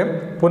प्लांटमध्ये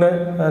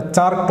पुन्हा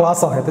 4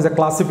 क्लास आहे. त्याचं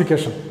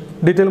क्लासिफिकेशन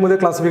डिटेलमध्ये,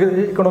 क्लासिफिकेशन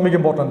इकॉनॉमिक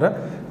इम्पॉर्टंट आहे.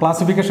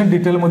 क्लासिफिकेशन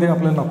डिटेलमध्ये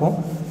आपल्याला नको,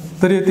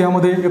 तरी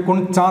त्यामध्ये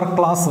एकूण 4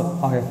 क्लास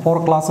आहे. 4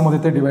 क्लासमध्ये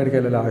ते डिवाइड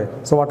केलेलं आहे.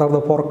 So what R the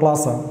 4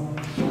 class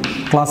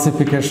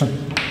classification.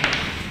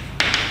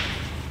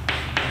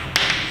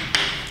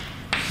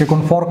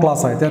 एकूण 4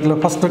 क्लास आहे. त्यातलं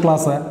फर्स्ट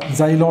क्लास आहे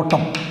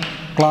जायलोटम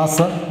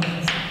क्लास.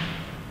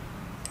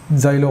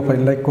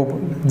 जायलोफाइल लाईक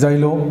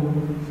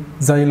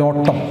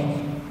जायलोटम,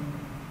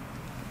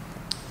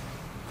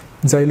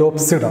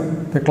 जायलोप्सिडा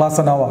हे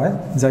क्लासचं नाव आहे.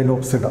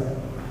 जायलोप्सिडा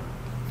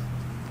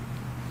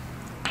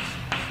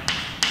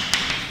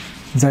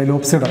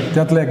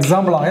त्यातलं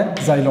एक्झाम्पल आहे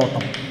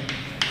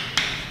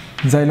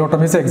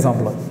जायलोटम इज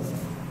एक्झाम्पल.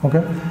 ओके,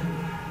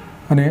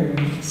 आणि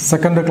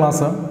सेकंड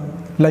क्लास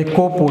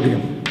लायकोपोडियम.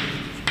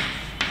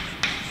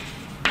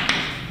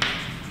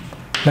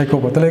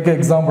 त्याला एक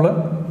एक्झाम्पल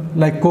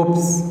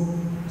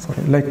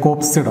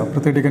लायकोप्सिडा,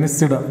 प्रत्येक ठिकाणी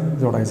सिडा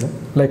जोडायचं,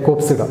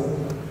 लायकोप्सिडा.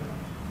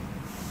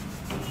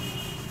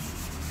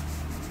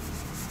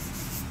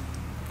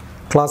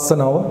 क्लासचं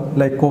नाव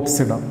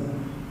लायकोप्सिडा.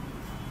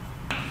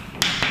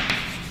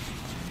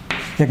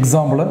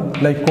 Example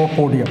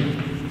lycopodium.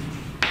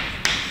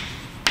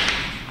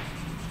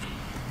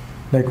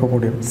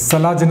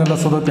 सलाजिनला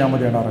सुद्धा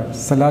त्यामध्ये येणार आहे.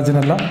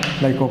 सलाजिनला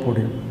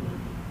लायकोपोडियम.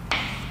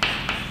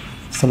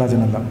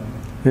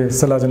 हे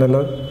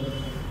सलाजिनला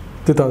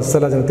तिथं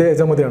सलाजिन ते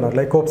याच्यामध्ये येणार,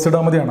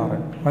 लायकोप्सिडामध्ये येणार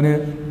आहे. आणि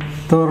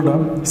थर्ड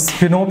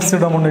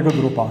स्फिनोप्सिडा म्हणून एक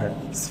ग्रुप आहे.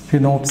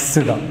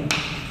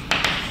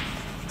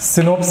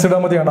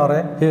 सिनोप्सिडामध्ये येणार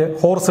आहे हे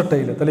हॉर्स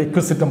टेल, त्याला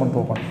इक्विसिटम म्हणतो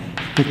आपण.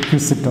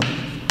 इक्विसिटम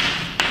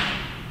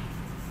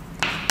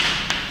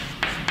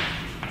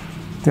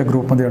त्या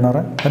ग्रुपमध्ये येणार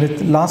आहे.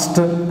 आणि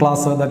लास्ट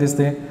क्लास दॅट इज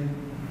ते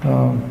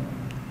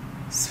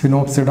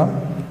स्फिनोप्सिडा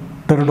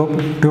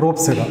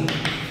टेरोप्सिडा.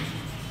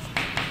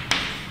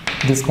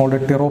 दिस कॉल्ड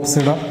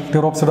टेरोप्सिडा.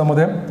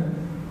 टेरोप्सिडामध्ये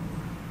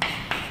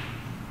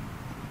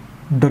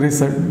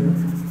डरिस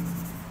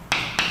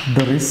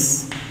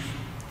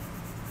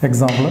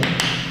एक्झाम्पल.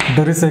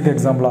 डरिस एक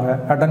एक्झाम्पल आहे.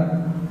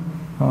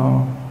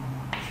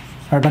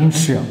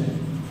 ॲडन्शिया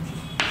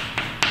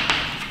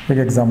एक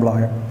एक्झाम्पल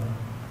आहे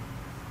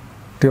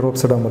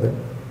टेरोप्सिडामध्ये.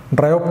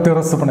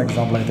 ड्रायोप्टेरस पण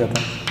एक्झाम्पल आहे त्यात.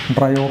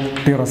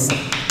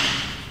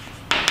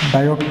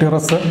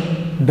 डायोप्टेरस,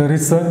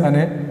 डरिस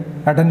आणि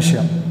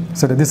ॲडन्शिया.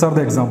 So this R the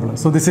example.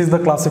 So this is the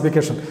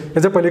classification.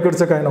 याच्या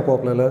पलीकडचं काय नको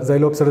आपल्याला.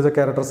 झैलोप्सिडाचं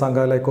कॅरेक्टर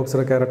सांगा,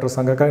 लायकोप्सिडा कॅरेक्टर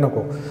सांगा, काय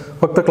नको.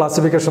 फक्त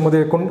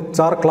क्लासिफिकेशनमध्ये एकूण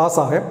 4 क्लास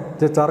आहे.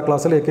 ते 4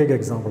 क्लासला एक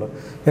एक्झाम्पल.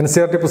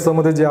 NCERT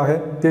पुस्तकामध्ये जे आहे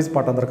तेच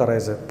पाठांतर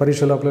करायचं आहे.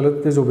 परीक्षेला आपल्याला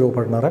तेच उपयोग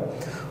पडणार आहे.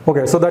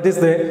 Okay, so that is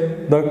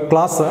the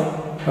class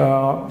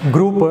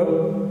group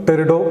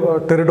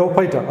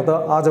pteridophyta.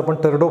 आता आज आपण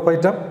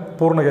टेरिडोफाइटा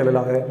पूर्ण केलेला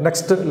आहे.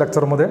 नेक्स्ट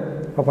लेक्चरमध्ये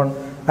आपण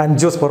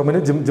अँजिओस्पर्म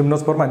म्हणजे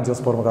जिम्नोस्पर्म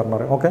अँजिओस्पर्म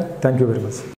करणार आहे. Okay, thank you very much.